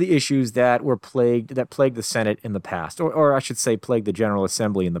a lot of the issues that plagued the Senate in the past, or I should say plagued the General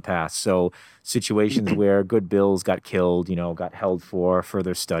Assembly in the past. So situations where good bills got killed, got held for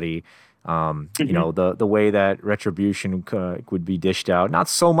further study. The way that retribution would be dished out, not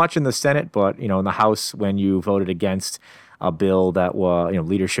so much in the Senate, but, in the House when you voted against a bill that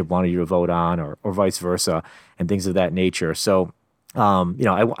leadership wanted you to vote on, or vice versa, and things of that nature. So,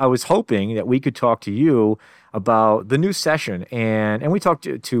 I was hoping that we could talk to you about the new session, and we talked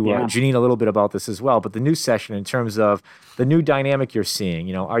to Jeanine a little bit about this as well, but the new session in terms of the new dynamic you're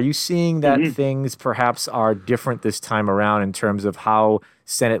seeing, are you seeing that things perhaps are different this time around in terms of how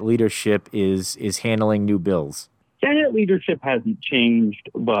Senate leadership is handling new bills? Senate leadership hasn't changed,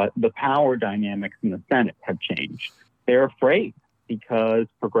 but the power dynamics in the Senate have changed. They're afraid because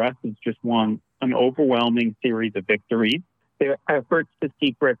progressives just won an overwhelming series of victories. Their efforts to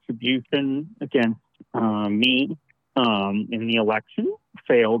seek retribution against me in the election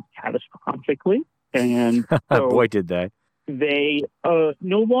failed catastrophically. And so boy, did they. They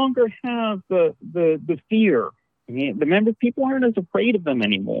no longer have the fear. The members, people aren't as afraid of them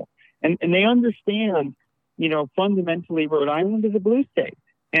anymore. And they understand, fundamentally Rhode Island is a blue state.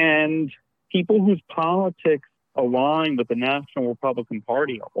 And people whose politics align with the National Republican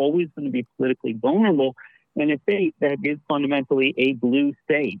Party are always going to be politically vulnerable in a state that is fundamentally a blue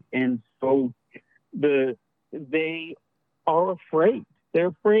state. And so they are afraid. They're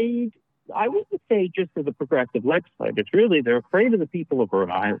afraid, I wouldn't say just of the progressive legislators, really, they're afraid of the people of Rhode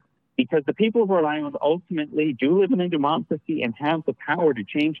Island, because the people of Rhode Island ultimately do live in a democracy and have the power to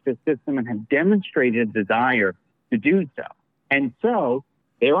change the system and have demonstrated a desire to do so. And so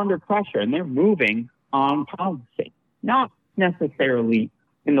they're under pressure and they're moving on policy, not necessarily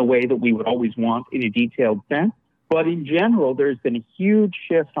in the way that we would always want in a detailed sense, but in general, there's been a huge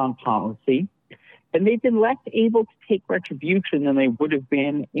shift on policy, and they've been less able to take retribution than they would have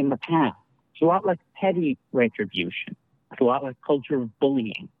been in the past. It's a lot less petty retribution. It's a lot less culture of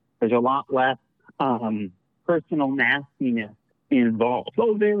bullying. There's a lot less personal nastiness involved.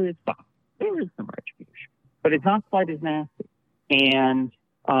 Oh, there is some. There is some retribution, but it's not quite as nasty. And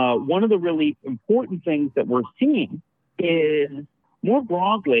one of the really important things that we're seeing is, more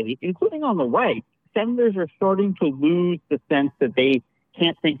broadly, including on the right, senators are starting to lose the sense that they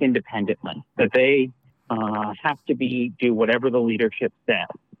can't think independently, that they have to do whatever the leadership says.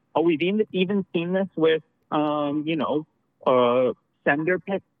 Oh, we've even seen this with, Senator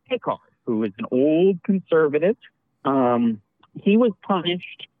Pickard, who is an old conservative. He was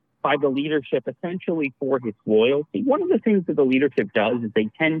punished by the leadership essentially for his loyalty. One of the things that the leadership does is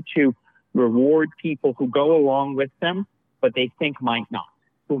they tend to reward people who go along with them, but they think might not,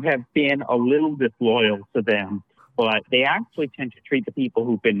 who have been a little disloyal to them. But they actually tend to treat the people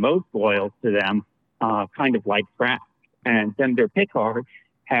who've been most loyal to them kind of like crap. And Senator Pickard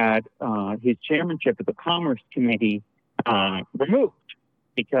had his chairmanship of the Commerce Committee removed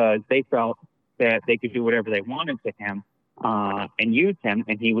because they felt that they could do whatever they wanted to him and use him,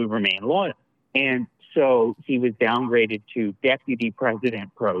 and he would remain loyal. And so he was downgraded to deputy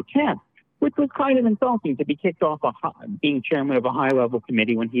president pro tem, which was kind of insulting to be kicked off being chairman of a high-level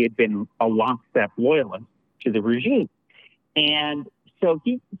committee when he had been a lockstep loyalist to the regime. And so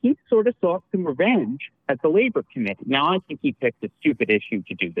he sort of sought some revenge at the Labor Committee. Now, I think he picked a stupid issue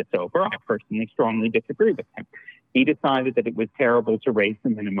to do this over. I personally strongly disagree with him. He decided that it was terrible to raise the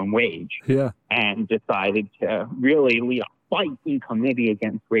minimum wage and decided to really lead a fight in committee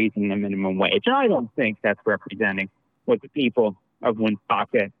against raising the minimum wage. And I don't think that's representing what the people of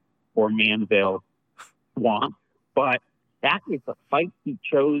Woonsocket or Manville want, but that is the fight he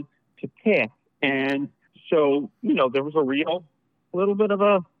chose to pick. And so, there was a little bit of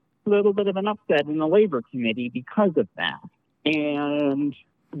an upset in the Labor Committee because of that.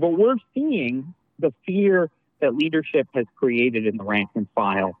 But we're seeing the fear that leadership has created in the rank and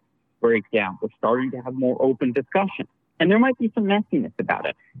file break down. We're starting to have more open discussion. And there might be some messiness about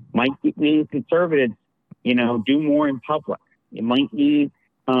it. Might mean conservatives, do more in public. It might mean,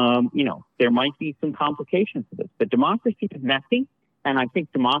 there might be some complications to this. But democracy is messy, and I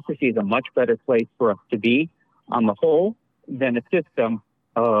think democracy is a much better place for us to be on the whole than a system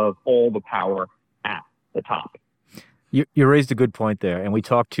of all the power at the top. You raised a good point there, and we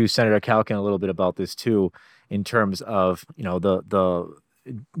talked to Senator Kalkin a little bit about this too, in terms of the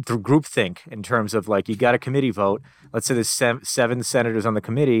groupthink, in terms of like you got a committee vote. Let's say there's seven senators on the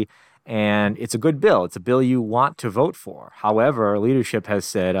committee, and it's a good bill. It's a bill you want to vote for. However, leadership has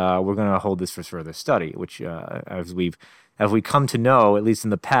said we're going to hold this for further study, which as we come to know, at least in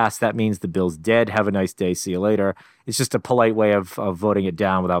the past, that means the bill's dead. Have a nice day. See you later. It's just a polite way of voting it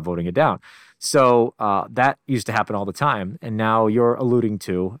down without voting it down. So that used to happen all the time. And now you're alluding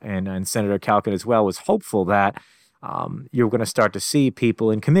to, and Senator Kalkin as well, was hopeful that you're going to start to see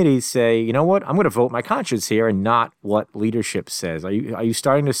people in committees say, you know what, I'm going to vote my conscience here and not what leadership says. Are you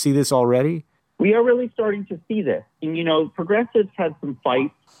starting to see this already? We are really starting to see this. And, progressives had some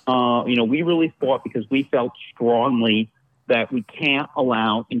fights. We really fought because we felt strongly that we can't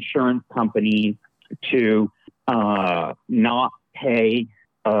allow insurance companies to not pay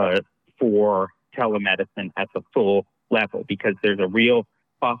for telemedicine at the full level, because there's a real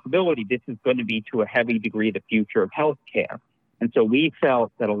possibility this is going to be to a heavy degree the future of healthcare. And so we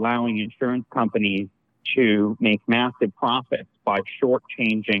felt that allowing insurance companies to make massive profits by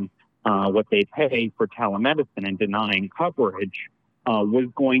shortchanging what they pay for telemedicine and denying coverage was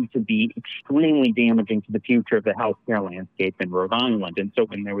going to be extremely damaging to the future of the healthcare landscape in Rhode Island. And so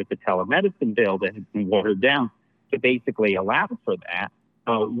when there was a telemedicine bill that had been watered down to basically allow for that,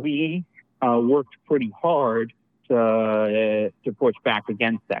 we worked pretty hard to push back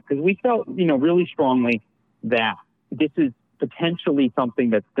against that, because we felt, really strongly that this is potentially something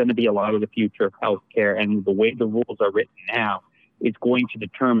that's going to be a lot of the future of healthcare, and the way the rules are written now is going to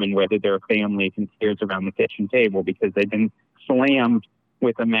determine whether there are families and peers around the kitchen table, because they've been slammed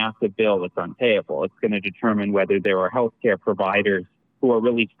with a massive bill that's unpayable. It's going to determine whether there are healthcare providers who are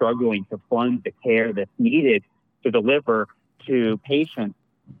really struggling to fund the care that's needed to deliver to patients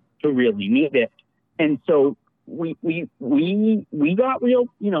who really need it. And so we got real,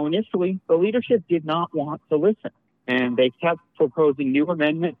 initially the leadership did not want to listen, and they kept proposing new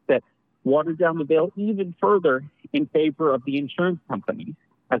amendments that watered down the bill even further in favor of the insurance companies.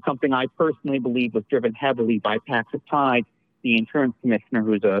 That's something I personally believe was driven heavily by Patrick Tide, the insurance commissioner,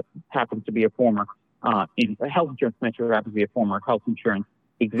 who happens to be a former health insurance commissioner, who happens to be a former health insurance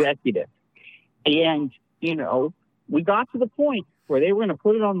executive. And, we got to the point where they were going to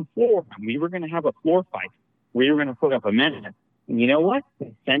put it on the floor, and we were going to have a floor fight. We were going to put up amendments. And you know what?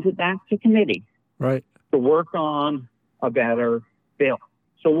 They sent it back to committee, right, to work on a better bill.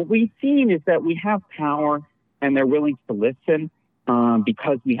 So what we've seen is that we have power, and they're willing to listen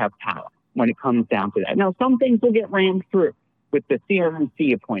because we have power when it comes down to that. Now, some things will get rammed through with the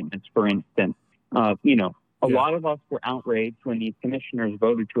CRMC appointments, for instance. A lot of us were outraged when these commissioners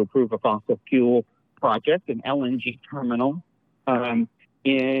voted to approve a fossil fuel project, an LNG terminal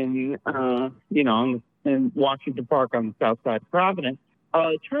in Washington Park on the south side of Providence.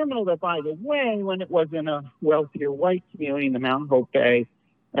 A terminal that, by the way, when it was in a wealthier white community in the Mount Hope Bay,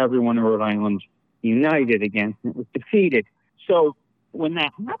 everyone in Rhode Island united against, and it was defeated. So when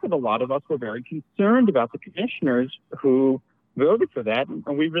that happened, a lot of us were very concerned about the commissioners who voted for that, and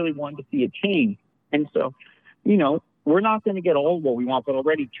we really wanted to see it change. And so, we're not going to get all what we want, but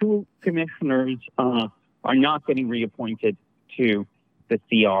already 2 commissioners are not getting reappointed to the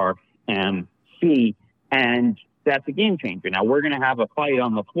CRMC, and that's a game changer. Now, we're going to have a fight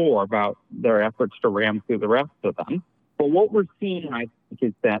on the floor about their efforts to ram through the rest of them. But what we're seeing, I think,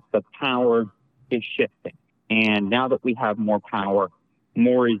 is that the power is shifting. And now that we have more power,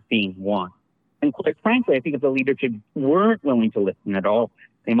 more is being won. And quite frankly, I think if the leadership weren't willing to listen at all,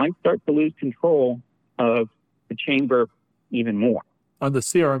 they might start to lose control of the chamber even more. On the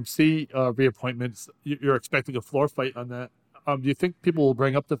CRMC reappointments, you're expecting a floor fight on that. Do you think people will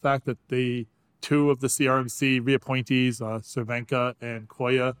bring up the fact that the 2 of the CRMC reappointees, Cervenka and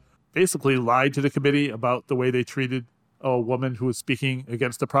Koya, basically lied to the committee about the way they treated a woman who was speaking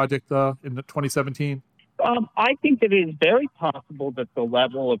against the project in 2017? I think that it is very possible that the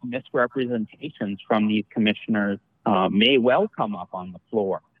level of misrepresentations from these commissioners may well come up on the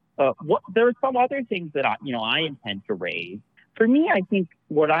floor. There are some other things that I intend to raise. For me, I think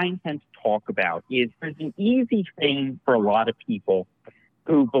what I intend to talk about is there's an easy thing for a lot of people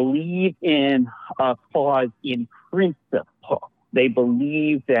who believe in a cause in principle. They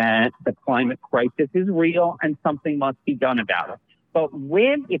believe that the climate crisis is real and something must be done about it. But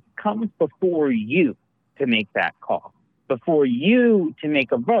when it comes before you to make that call, before you to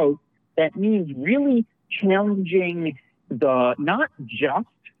make a vote, that means really challenging not just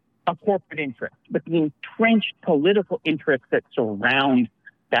a corporate interest, but the entrenched political interests that surround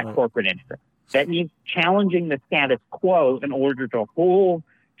that corporate interest. That means challenging the status quo in order to hold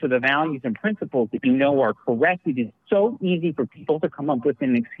to the values and principles that you know are correct, it is so easy for people to come up with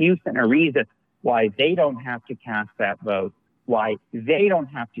an excuse and a reason why they don't have to cast that vote, why they don't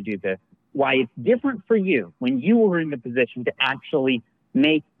have to do this, why it's different for you when you are in the position to actually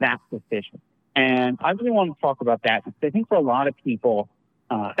make that decision. And I really want to talk about that because I think for a lot of people,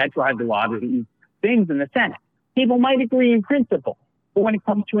 that drives a lot of these things in the Senate. People might agree in principle, but when it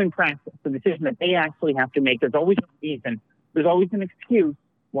comes to in practice, the decision that they actually have to make, there's always a reason, there's always an excuse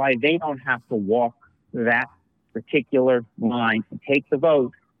why they don't have to walk that particular line and take the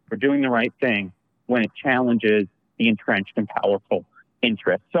vote for doing the right thing when it challenges the entrenched and powerful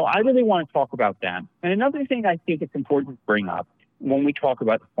interests. So I really want to talk about that. And another thing I think it's important to bring up when we talk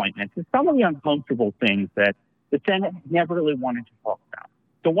about appointments is some of the uncomfortable things that the Senate never really wanted to talk about.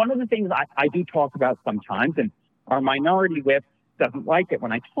 So one of the things I do talk about sometimes, and our minority whip doesn't like it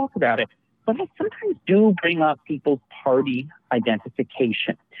when I talk about it, but I sometimes do bring up people's party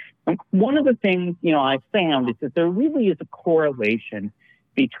identification. And one of the things, I've found is that there really is a correlation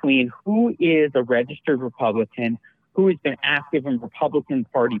between who is a registered Republican, who has been active in Republican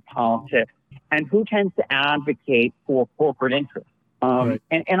Party politics, and who tends to advocate for corporate interests. Right.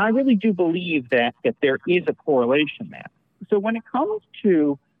 And I really do believe that there is a correlation there. So when it comes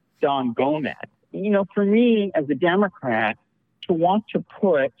to Don Gomez, for me as a Democrat, to want to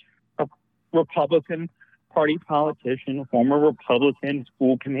put a Republican Party politician, a former Republican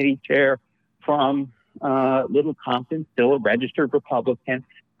school committee chair from Little Compton, still a registered Republican,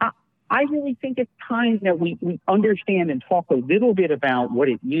 I really think it's time that we understand and talk a little bit about what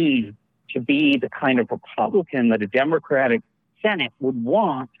it means to be the kind of Republican that a Democratic Senate would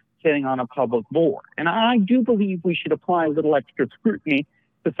want sitting on a public board. And I do believe we should apply a little extra scrutiny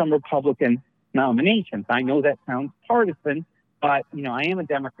to some Republican nominations. I know that sounds partisan, but, I am a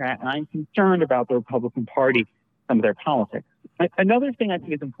Democrat and I'm concerned about the Republican Party, some of their politics. Another thing I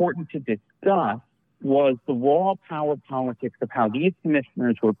think is important to discuss was the raw power politics of how these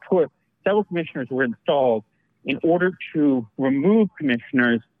commissioners were put. Several commissioners were installed in order to remove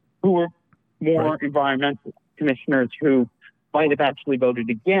commissioners who were more environmental commissioners who might have actually voted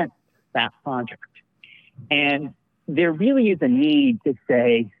against that project. And there really is a need to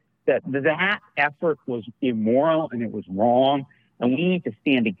say that effort was immoral and it was wrong, and we need to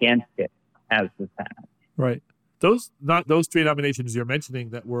stand against it as the Senate. Right. Those three nominations you're mentioning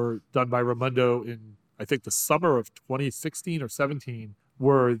that were done by Raimondo in, I think, the summer of 2016 or 17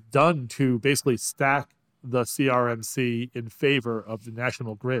 were done to basically stack the CRMC in favor of the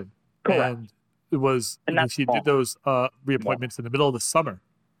National Grid. Correct. And it was, she did those reappointments in the middle of the summer.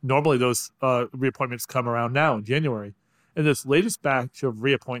 Normally those reappointments come around now in January. And this latest batch of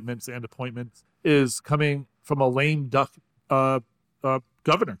reappointments and appointments is coming from a lame duck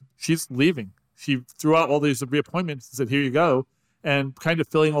governor. She's leaving. She threw out all these reappointments and said, here you go, and kind of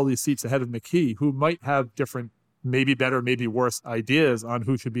filling all these seats ahead of McKee, who might have different, maybe better, maybe worse ideas on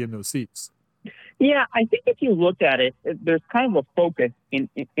who should be in those seats. Yeah, I think if you look at it, there's kind of a focus in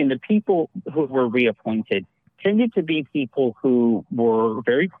the people who were reappointed tended to be people who were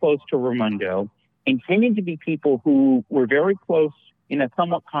very close to Raimondo and tended to be people who were very close in a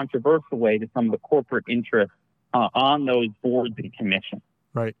somewhat controversial way to some of the corporate interests on those boards and commissions.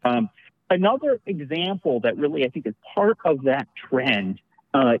 Right. Another example that really I think is part of that trend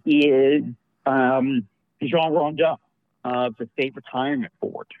is Jean Rondeau of the State Retirement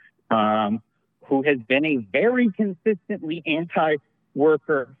Board, who has been a very consistently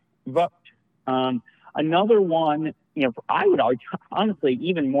anti-worker vote. Another one, I would argue, honestly,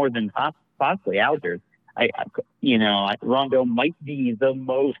 even more than possibly Alders, Rondeau might be the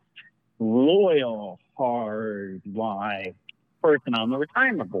most loyal, hard-line person on the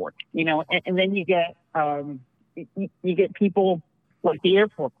retirement board. And then you get people like the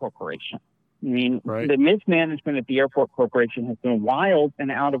Airport Corporation. I mean, The mismanagement at the Airport Corporation has been wild and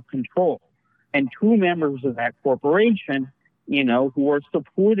out of control. And two members of that corporation, who are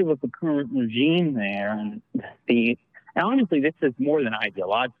supportive of the current regime there, and honestly, this is more than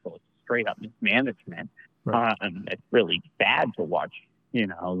ideological. It's straight up mismanagement. Right. It's really sad to watch, the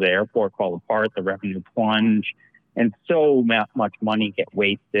airport fall apart, the revenue plunge, and so much money get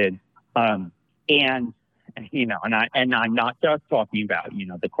wasted. And I'm not just talking about,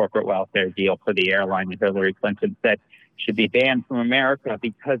 the corporate welfare deal for the airline that Hillary Clinton said should be banned from America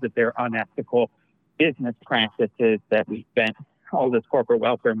because of their unethical business practices that we spent all this corporate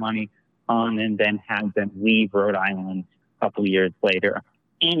welfare money on and then had them leave Rhode Island a couple of years later.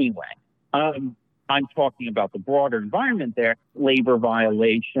 Anyway, I'm talking about the broader environment there, labor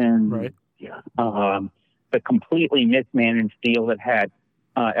violations, right. The completely mismanaged deal that had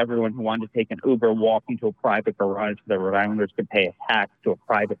everyone who wanted to take an Uber walking to a private garage so that Rhode Islanders could pay a tax to a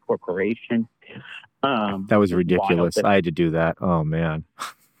private corporation. That was ridiculous. I had to do that. Oh, man.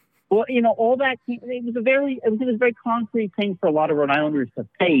 Well, all that, it was a very concrete thing for a lot of Rhode Islanders to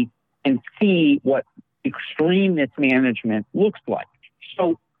face and see what extreme mismanagement looks like.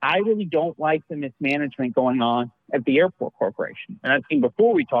 So I really don't like the mismanagement going on at the airport corporation. And I think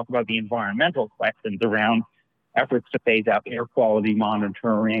before we talk about the environmental questions around efforts to phase out air quality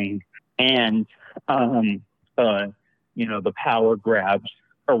monitoring and, the power grabs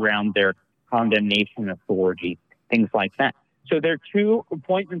around their condemnation authority, things like that. So there are two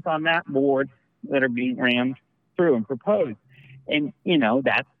appointments on that board that are being rammed through and proposed. And,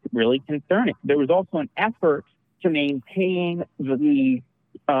 that's really concerning. There was also an effort to maintain the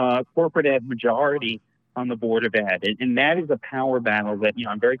corporate ed majority on the Board of Ed. And that is a power battle that,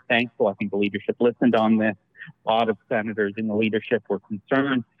 I'm very thankful. I think the leadership listened on this. A lot of senators in the leadership were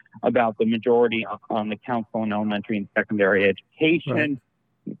concerned about the majority on the Council on Elementary and Secondary Education. Right.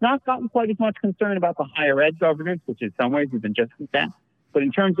 It's not gotten quite as much concern about the higher ed governance, which in some ways has been just as that. But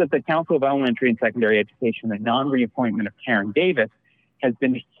in terms of the Council of Elementary and Secondary Education, the non-reappointment of Karen Davis has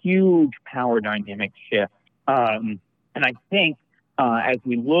been a huge power dynamic shift. And I think as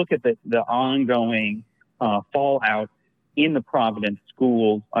we look at the ongoing fallout in the Providence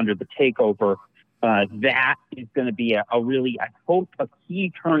schools under the takeover, that is going to be a really, I hope, a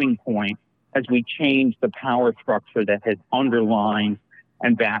key turning point as we change the power structure that has underlined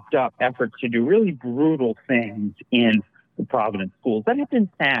and backed up efforts to do really brutal things in the Providence schools. That has been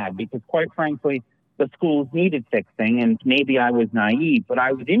sad because, quite frankly, the schools needed fixing, and maybe I was naive, but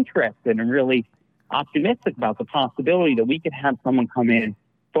I was interested and really optimistic about the possibility that we could have someone come in,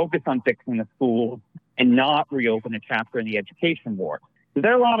 focus on fixing the schools, and not reopen a chapter in the education war. So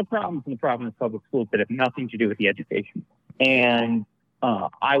there are a lot of problems in the Providence public schools that have nothing to do with the education. And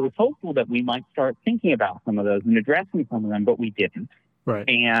I was hopeful that we might start thinking about some of those and addressing some of them, but we didn't. Right.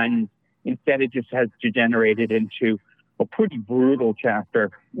 And instead, it just has degenerated into a pretty brutal chapter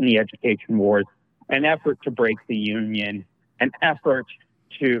in the education wars, an effort to break the union, an effort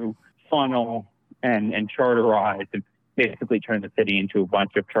to funnel and charterize and basically turn the city into a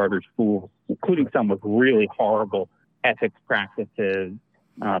bunch of charter schools, including some with really horrible ethics practices,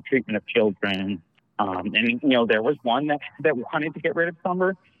 treatment of children. And, there was one that wanted to get rid of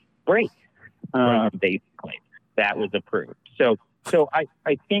summer break, basically. That was approved. So I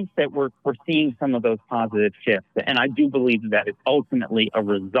think that we're seeing some of those positive shifts. And I do believe that it's ultimately a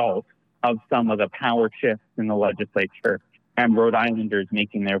result of some of the power shifts in the legislature and Rhode Islanders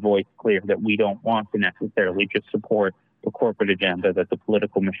making their voice clear that we don't want to necessarily just support the corporate agenda that the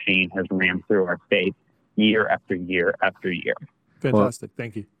political machine has rammed through our state year after year after year. Fantastic.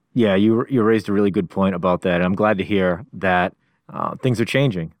 Thank you. Yeah, you raised a really good point about that. I'm glad to hear that things are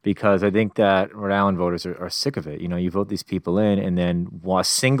changing because I think that Rhode Island voters are sick of it. You vote these people in and then a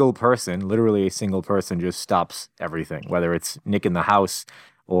single person, literally a single person, just stops everything, whether it's Nick in the House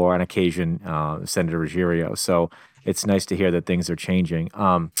or on occasion Senator Ruggiero. So it's nice to hear that things are changing.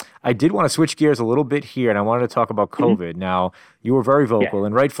 I did want to switch gears a little bit here, and I wanted to talk about COVID. Now, you were very vocal,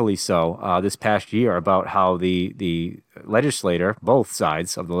 and rightfully so, this past year about how the legislator, both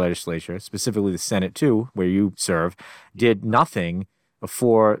sides of the legislature, specifically the Senate too, where you serve, did nothing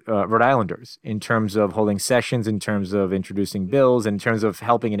for Rhode Islanders in terms of holding sessions, in terms of introducing bills, in terms of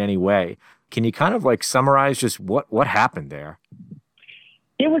helping in any way. Can you kind of summarize just what happened there?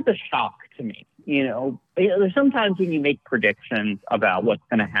 It was a shock to me. There's sometimes when you make predictions about what's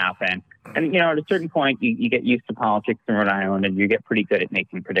going to happen, and, at a certain point, you get used to politics in Rhode Island and you get pretty good at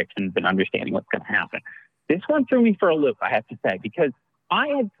making predictions and understanding what's going to happen. This one threw me for a loop, I have to say, because I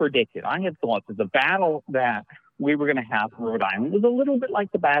had thought that the battle that we were going to have in Rhode Island was a little bit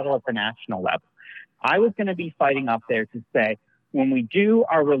like the battle at the national level. I was going to be fighting up there to say, when we do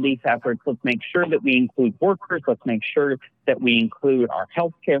our relief efforts, let's make sure that we include workers. Let's make sure that we include our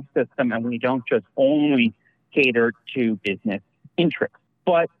healthcare system and we don't just only cater to business interests.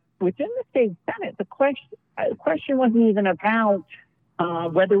 But within the state Senate, the question wasn't even about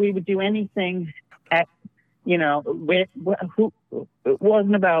whether we would do anything at, it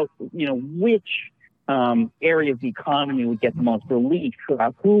wasn't about, which area of the economy would get the most relief,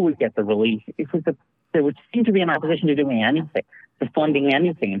 who would get the relief. There would seem to be an opposition to doing anything, to funding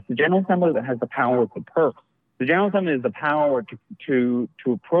anything. It's the General Assembly that has the power of the purse. The General Assembly has the power to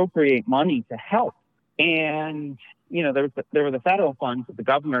appropriate money to help. And, there were the federal funds that the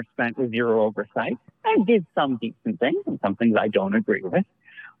governor spent with zero oversight and did some decent things and some things I don't agree with.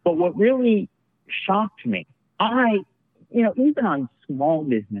 But what really shocked me, even on small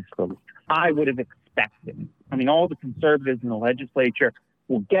business relief, I would have expected. All the conservatives in the legislature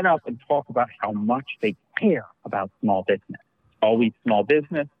will get up and talk about how much they care about small business. Always small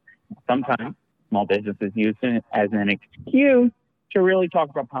business. Sometimes small business is used as an excuse to really talk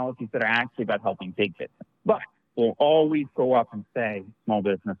about policies that are actually about helping big business. But we'll always go up and say small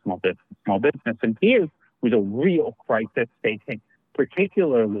business, small business, small business. And here was a real crisis facing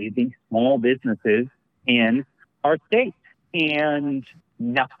particularly these small businesses in our state, and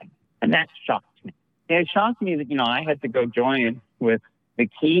nothing. And that shocked me. It shocked me that, I had to go join with the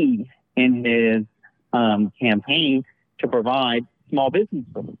key in his campaign to provide small business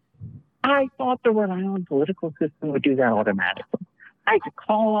relief. I thought the Rhode Island political system would do that automatically. I had to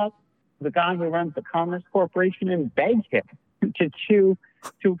call up the guy who runs the Commerce Corporation and beg him to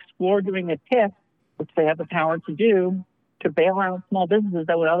explore doing a TIF, which they have the power to do, to bail out small businesses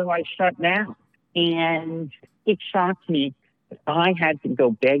that would otherwise shut down. And it shocked me that I had to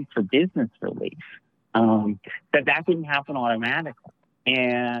go beg for business relief, that didn't happen automatically.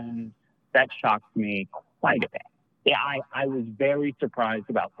 And that shocked me quite a bit. Yeah, I was very surprised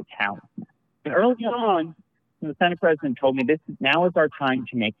about the talent. And early on, the Senate president told me now is our time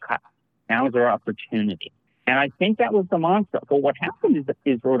to make cuts. Now is our opportunity. And I think that was the mantra. But what happened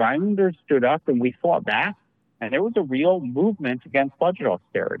is Rhode Islanders stood up and we fought back. And there was a real movement against budget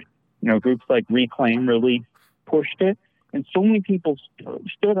austerity. Groups like Reclaim really pushed it. And so many people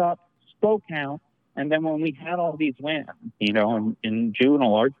stood up, spoke out. And then when we had all these wins, in June, a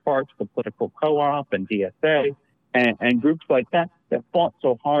large part to the political co-op and DSA and groups like that fought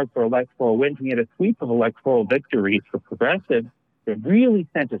so hard for electoral wins, we had a sweep of electoral victories for progressives that really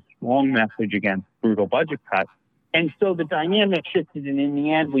sent a strong message against brutal budget cuts. And so the dynamic shifted, and in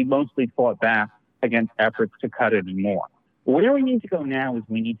the end, we mostly fought back against efforts to cut it more. Where we need to go now is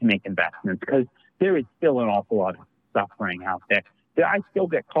we need to make investments, because there is still an awful lot of suffering out there. I still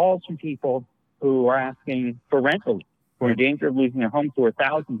get calls from people who are asking for rent relief, who are in danger of losing their homes, who are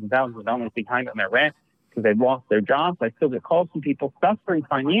thousands and thousands of dollars behind on their rent because they've lost their jobs. I still get calls from people suffering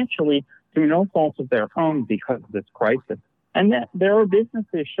financially through no fault of their own because of this crisis. And there are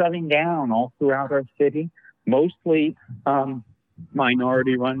businesses shutting down all throughout our city, mostly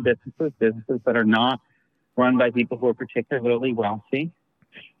minority-run businesses that are not run by people who are particularly wealthy.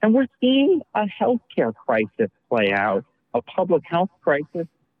 And we're seeing a healthcare crisis play out, a public health crisis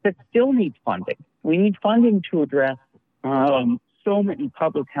that still needs funding. We need funding to address so many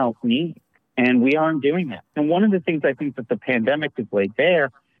public health needs, and we aren't doing that. And one of the things I think that the pandemic has laid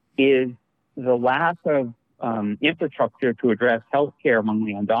bare is the lack of infrastructure to address healthcare among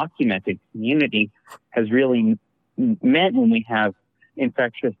the undocumented community has really meant, when we have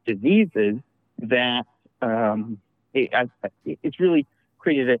infectious diseases, that it's really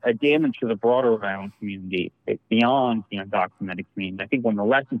created a damage to the broader Rhode Island community beyond the undocumented community. I think one of the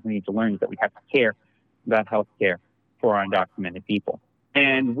lessons we need to learn is that we have to care about health care for our undocumented people.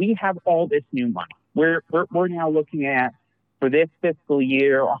 And we have all this new money. We're now looking at, for this fiscal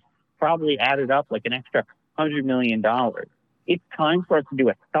year, probably added up like an extra $100 million. It's time for us to do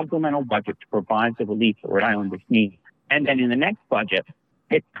a supplemental budget to provide the relief that Rhode Islanders need. And then in the next budget,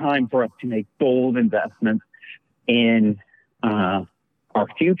 it's time for us to make bold investments in our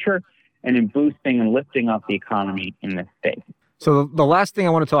future and in boosting and lifting up the economy in this state. So the last thing I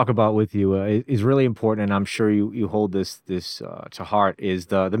want to talk about with you is really important, and I'm sure you hold this to heart, is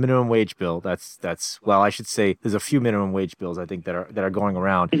the minimum wage bill. That's well, I should say there's a few minimum wage bills I think that are going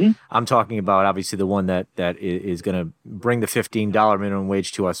around. Mm-hmm. I'm talking about obviously the one that is going to bring the $15 minimum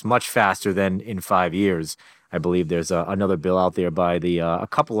wage to us much faster than in 5 years. I believe there's another bill out there by a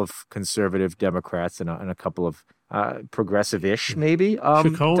couple of conservative Democrats and a couple of progressive-ish maybe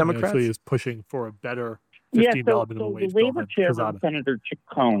Chacon Democrats. Actually is pushing for a better $15 minimum wage bill. The Labor Chairman, Senator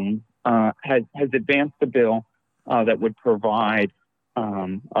Chacon, has advanced a bill that would provide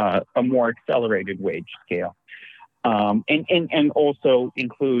a more accelerated wage scale, and also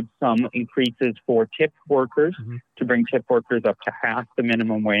include some increases for tip workers, mm-hmm. to bring tip workers up to half the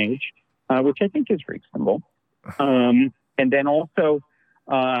minimum wage, which I think is reasonable. And then also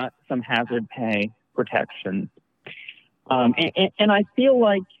some hazard pay protections. And I feel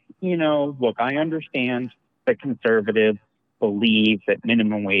like, look, I understand that conservatives believe that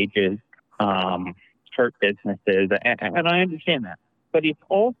minimum wages hurt businesses, and I understand that. But it's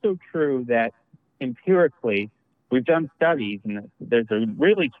also true that empirically, we've done studies, and there's a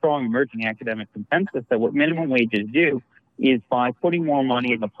really strong emerging academic consensus that what minimum wages do is, by putting more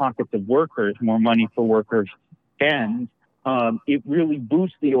money in the pockets of workers, more money for workers spend, it really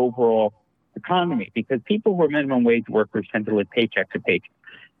boosts the overall economy, because people who are minimum wage workers tend to live paycheck to paycheck.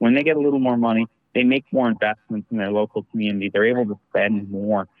 When they get a little more money, they make more investments in their local community. They're able to spend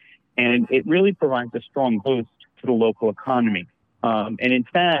more. And it really provides a strong boost to the local economy. And in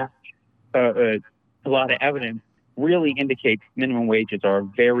fact, a lot of evidence really indicates minimum wages are a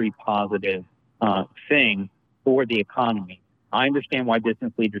very positive thing for the economy. I understand why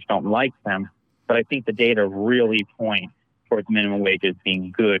business leaders don't like them, but I think the data really point towards minimum wages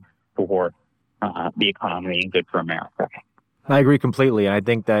being good for the economy and good for America. I agree completely. And I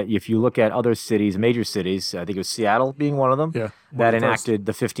think that if you look at other cities, major cities, I think it was Seattle being one of them, that enacted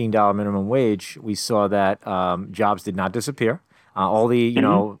the $15 minimum wage, we saw that jobs did not disappear. All the,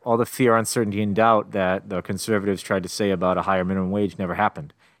 all the fear, uncertainty, and doubt that the conservatives tried to say about a higher minimum wage never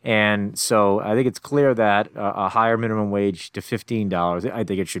happened. And so I think it's clear that a higher minimum wage to $15, I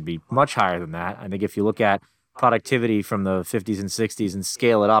think it should be much higher than that. I think if you look at productivity from the 50s and 60s and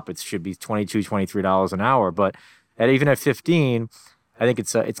scale it up, it should be $22, $23 an hour. But even at 15, I think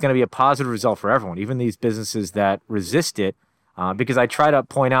it's going to be a positive result for everyone, even these businesses that resist it. Because I try to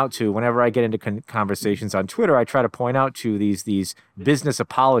point out to, whenever I get into conversations on Twitter, I try to point out to these business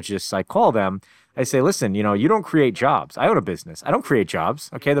apologists, I call them. I say, listen, you don't create jobs. I own a business. I don't create jobs.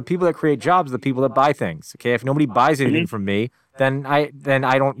 Okay, the people that create jobs are the people that buy things. Okay, if nobody buys anything from me, then I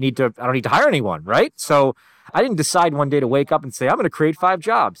don't need to hire anyone, right? So I didn't decide one day to wake up and say, I'm going to create 5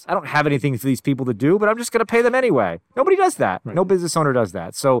 jobs. I don't have anything for these people to do, but I'm just going to pay them anyway. Nobody does that. Right. No business owner does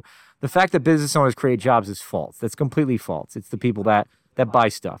that. So the fact that business owners create jobs is false. That's completely false. It's the people that buy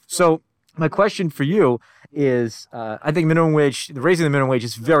stuff. So my question for you is, I think raising the minimum wage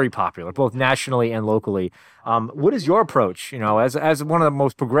is very popular, both nationally and locally. What is your approach, as one of the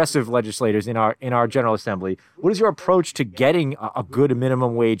most progressive legislators in our General Assembly, what is your approach to getting a good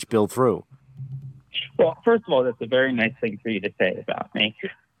minimum wage bill through? Well, first of all, that's a very nice thing for you to say about me.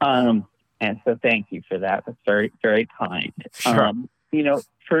 And so thank you for that. That's very, very kind. Sure.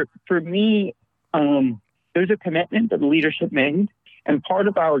 For me, there's a commitment that the leadership made. And part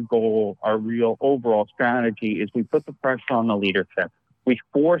of our goal, our real overall strategy, is we put the pressure on the leadership. We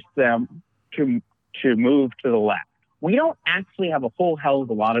force them to move to the left. We don't actually have a whole hell of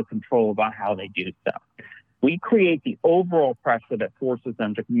a lot of control about how they do stuff. We create the overall pressure that forces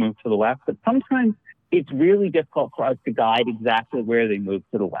them to move to the left. But sometimes it's really difficult for us to guide exactly where they move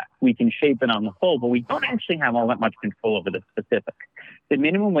to the left. We can shape it on the whole, but we don't actually have all that much control over the specifics. The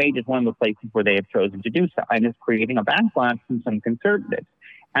minimum wage is one of the places where they have chosen to do so, and it's creating a backlash from some conservatives.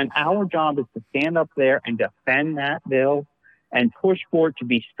 And our job is to stand up there and defend that bill and push for it to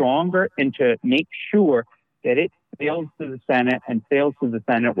be stronger and to make sure that it fails to the Senate and fails to the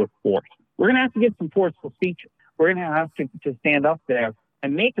Senate with force. We're going to have to get some forceful speeches. We're going to have to stand up there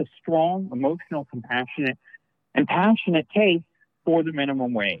and make a strong, emotional, compassionate, and passionate case for the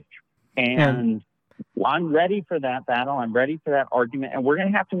minimum wage. And I'm ready for that battle. I'm ready for that argument. And we're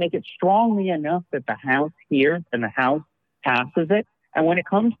going to have to make it strongly enough that the House hears and the House passes it. And when it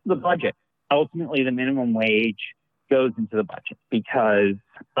comes to the budget, ultimately the minimum wage goes into the budget because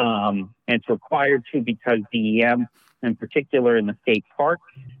it's required to, because DEM, in particular in the state park,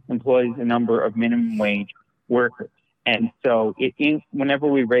 employs a number of minimum wage workers. And so whenever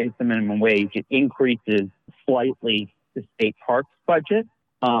we raise the minimum wage, it increases slightly the state parks budget,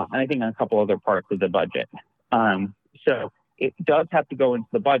 and I think on a couple other parts of the budget. So it does have to go into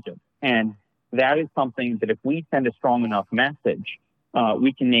the budget. And that is something that if we send a strong enough message,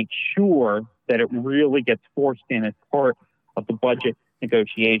 we can make sure that it really gets forced in as part of the budget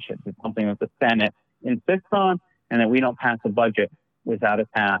negotiations. It's something that the Senate insists on, and that we don't pass a budget without a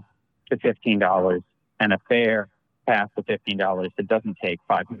path to $15 and a fair path to $15 that doesn't take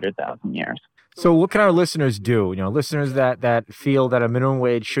 500,000 years. So what can our listeners do? Listeners that feel that a minimum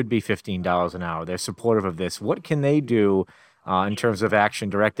wage should be $15 an hour, they're supportive of this. What can they do in terms of action,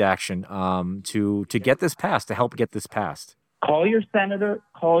 direct action, to get this passed, to help get this passed? Call your senator,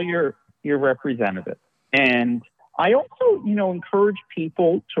 call your representative. And I also, encourage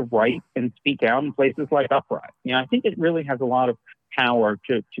people to write and speak out in places like Uprise. I think it really has a lot of power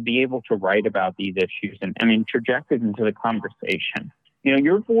to be able to write about these issues and interject it into the conversation.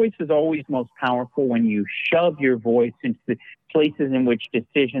 Your voice is always most powerful when you shove your voice into the places in which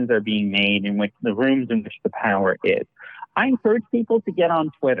decisions are being made, in which the rooms in which the power is. I encourage people to get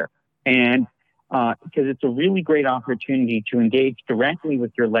on Twitter, and because it's a really great opportunity to engage directly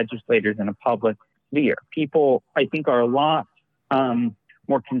with your legislators in a public sphere. People, I think, are a lot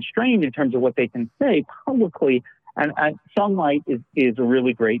more constrained in terms of what they can say publicly, and sunlight is a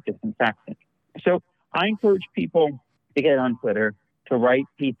really great disinfectant. So I encourage people to get on Twitter, to write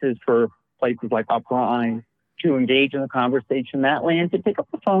pieces for places like Uprise, to engage in the conversation that way, and to pick up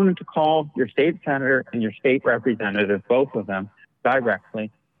the phone and to call your state senator and your state representative, both of them,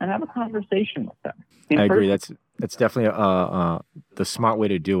 directly, and have a conversation with them. I agree. It's definitely the smart way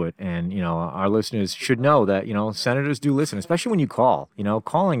to do it. And, our listeners should know that, senators do listen, especially when you call.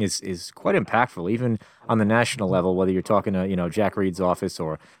 Calling is quite impactful, even on the national level, whether you're talking to, Jack Reed's office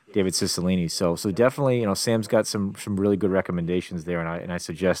or David Cicilline. So definitely, Sam's got some really good recommendations there. And I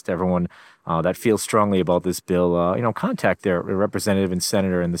suggest everyone that feels strongly about this bill, contact their representative and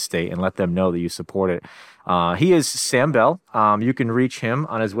senator in the state and let them know that you support it. He is Sam Bell. You can reach him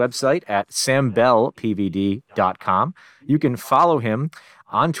on his website at sambellpvd.com. You can follow him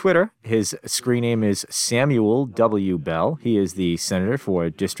on Twitter. His screen name is Samuel W. Bell. He is the senator for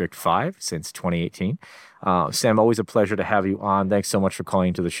District 5 since 2018. Sam, always a pleasure to have you on. Thanks so much for calling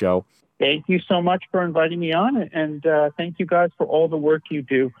into the show. Thank you so much for inviting me on, and thank you guys for all the work you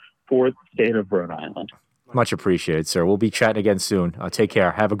do for the state of Rhode Island. Much appreciated, sir. We'll be chatting again soon. Take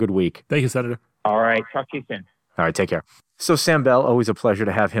care. Have a good week. Thank you, Senator. All right. Talk to you soon. All right. Take care. So Sam Bell, always a pleasure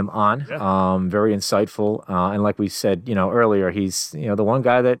to have him on. Yeah. Very insightful. And like we said, earlier, he's, the one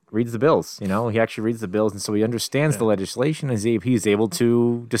guy that reads the bills. He actually reads the bills. And so he understands the legislation and he's able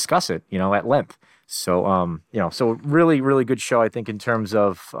to discuss it, at length. So, so really, really good show, I think, in terms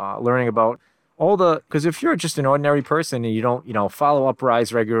of learning about because if you're just an ordinary person and you don't, follow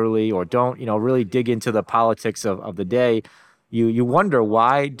Uprise regularly or don't, really dig into the politics of the day, you wonder,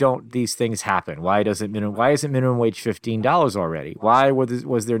 why don't these things happen? Why isn't minimum wage $15 already? Why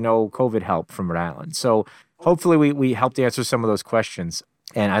was there no COVID help from Rhode Island? So hopefully we helped answer some of those questions.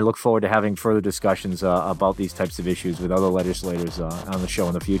 And I look forward to having further discussions about these types of issues with other legislators on the show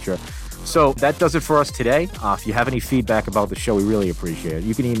in the future. So that does it for us today. If you have any feedback about the show, we really appreciate it.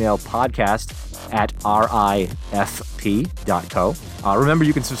 You can email podcast@rifp.co. Remember,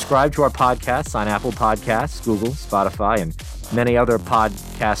 you can subscribe to our podcasts on Apple Podcasts, Google, Spotify, and many other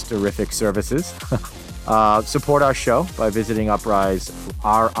podcast-terrific services. Support our show by visiting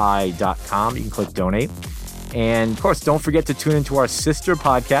upriseri.com. You can click donate. And, of course, don't forget to tune into our sister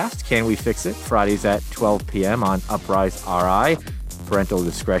podcast, Can We Fix It? Fridays at 12 p.m. on Uprise RI. Parental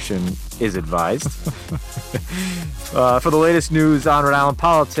discretion is advised. For the latest news on Rhode Island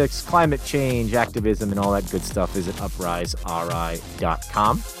politics, climate change, activism, and all that good stuff, visit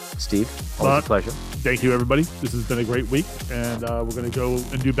upriseri.com. Steve, always a pleasure. Thank you, everybody. This has been a great week, and we're going to go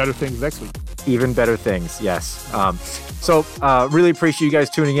and do better things next week. Even better things, yes. So really appreciate you guys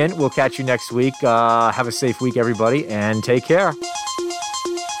tuning in. We'll catch you next week. Have a safe week, everybody, and take care.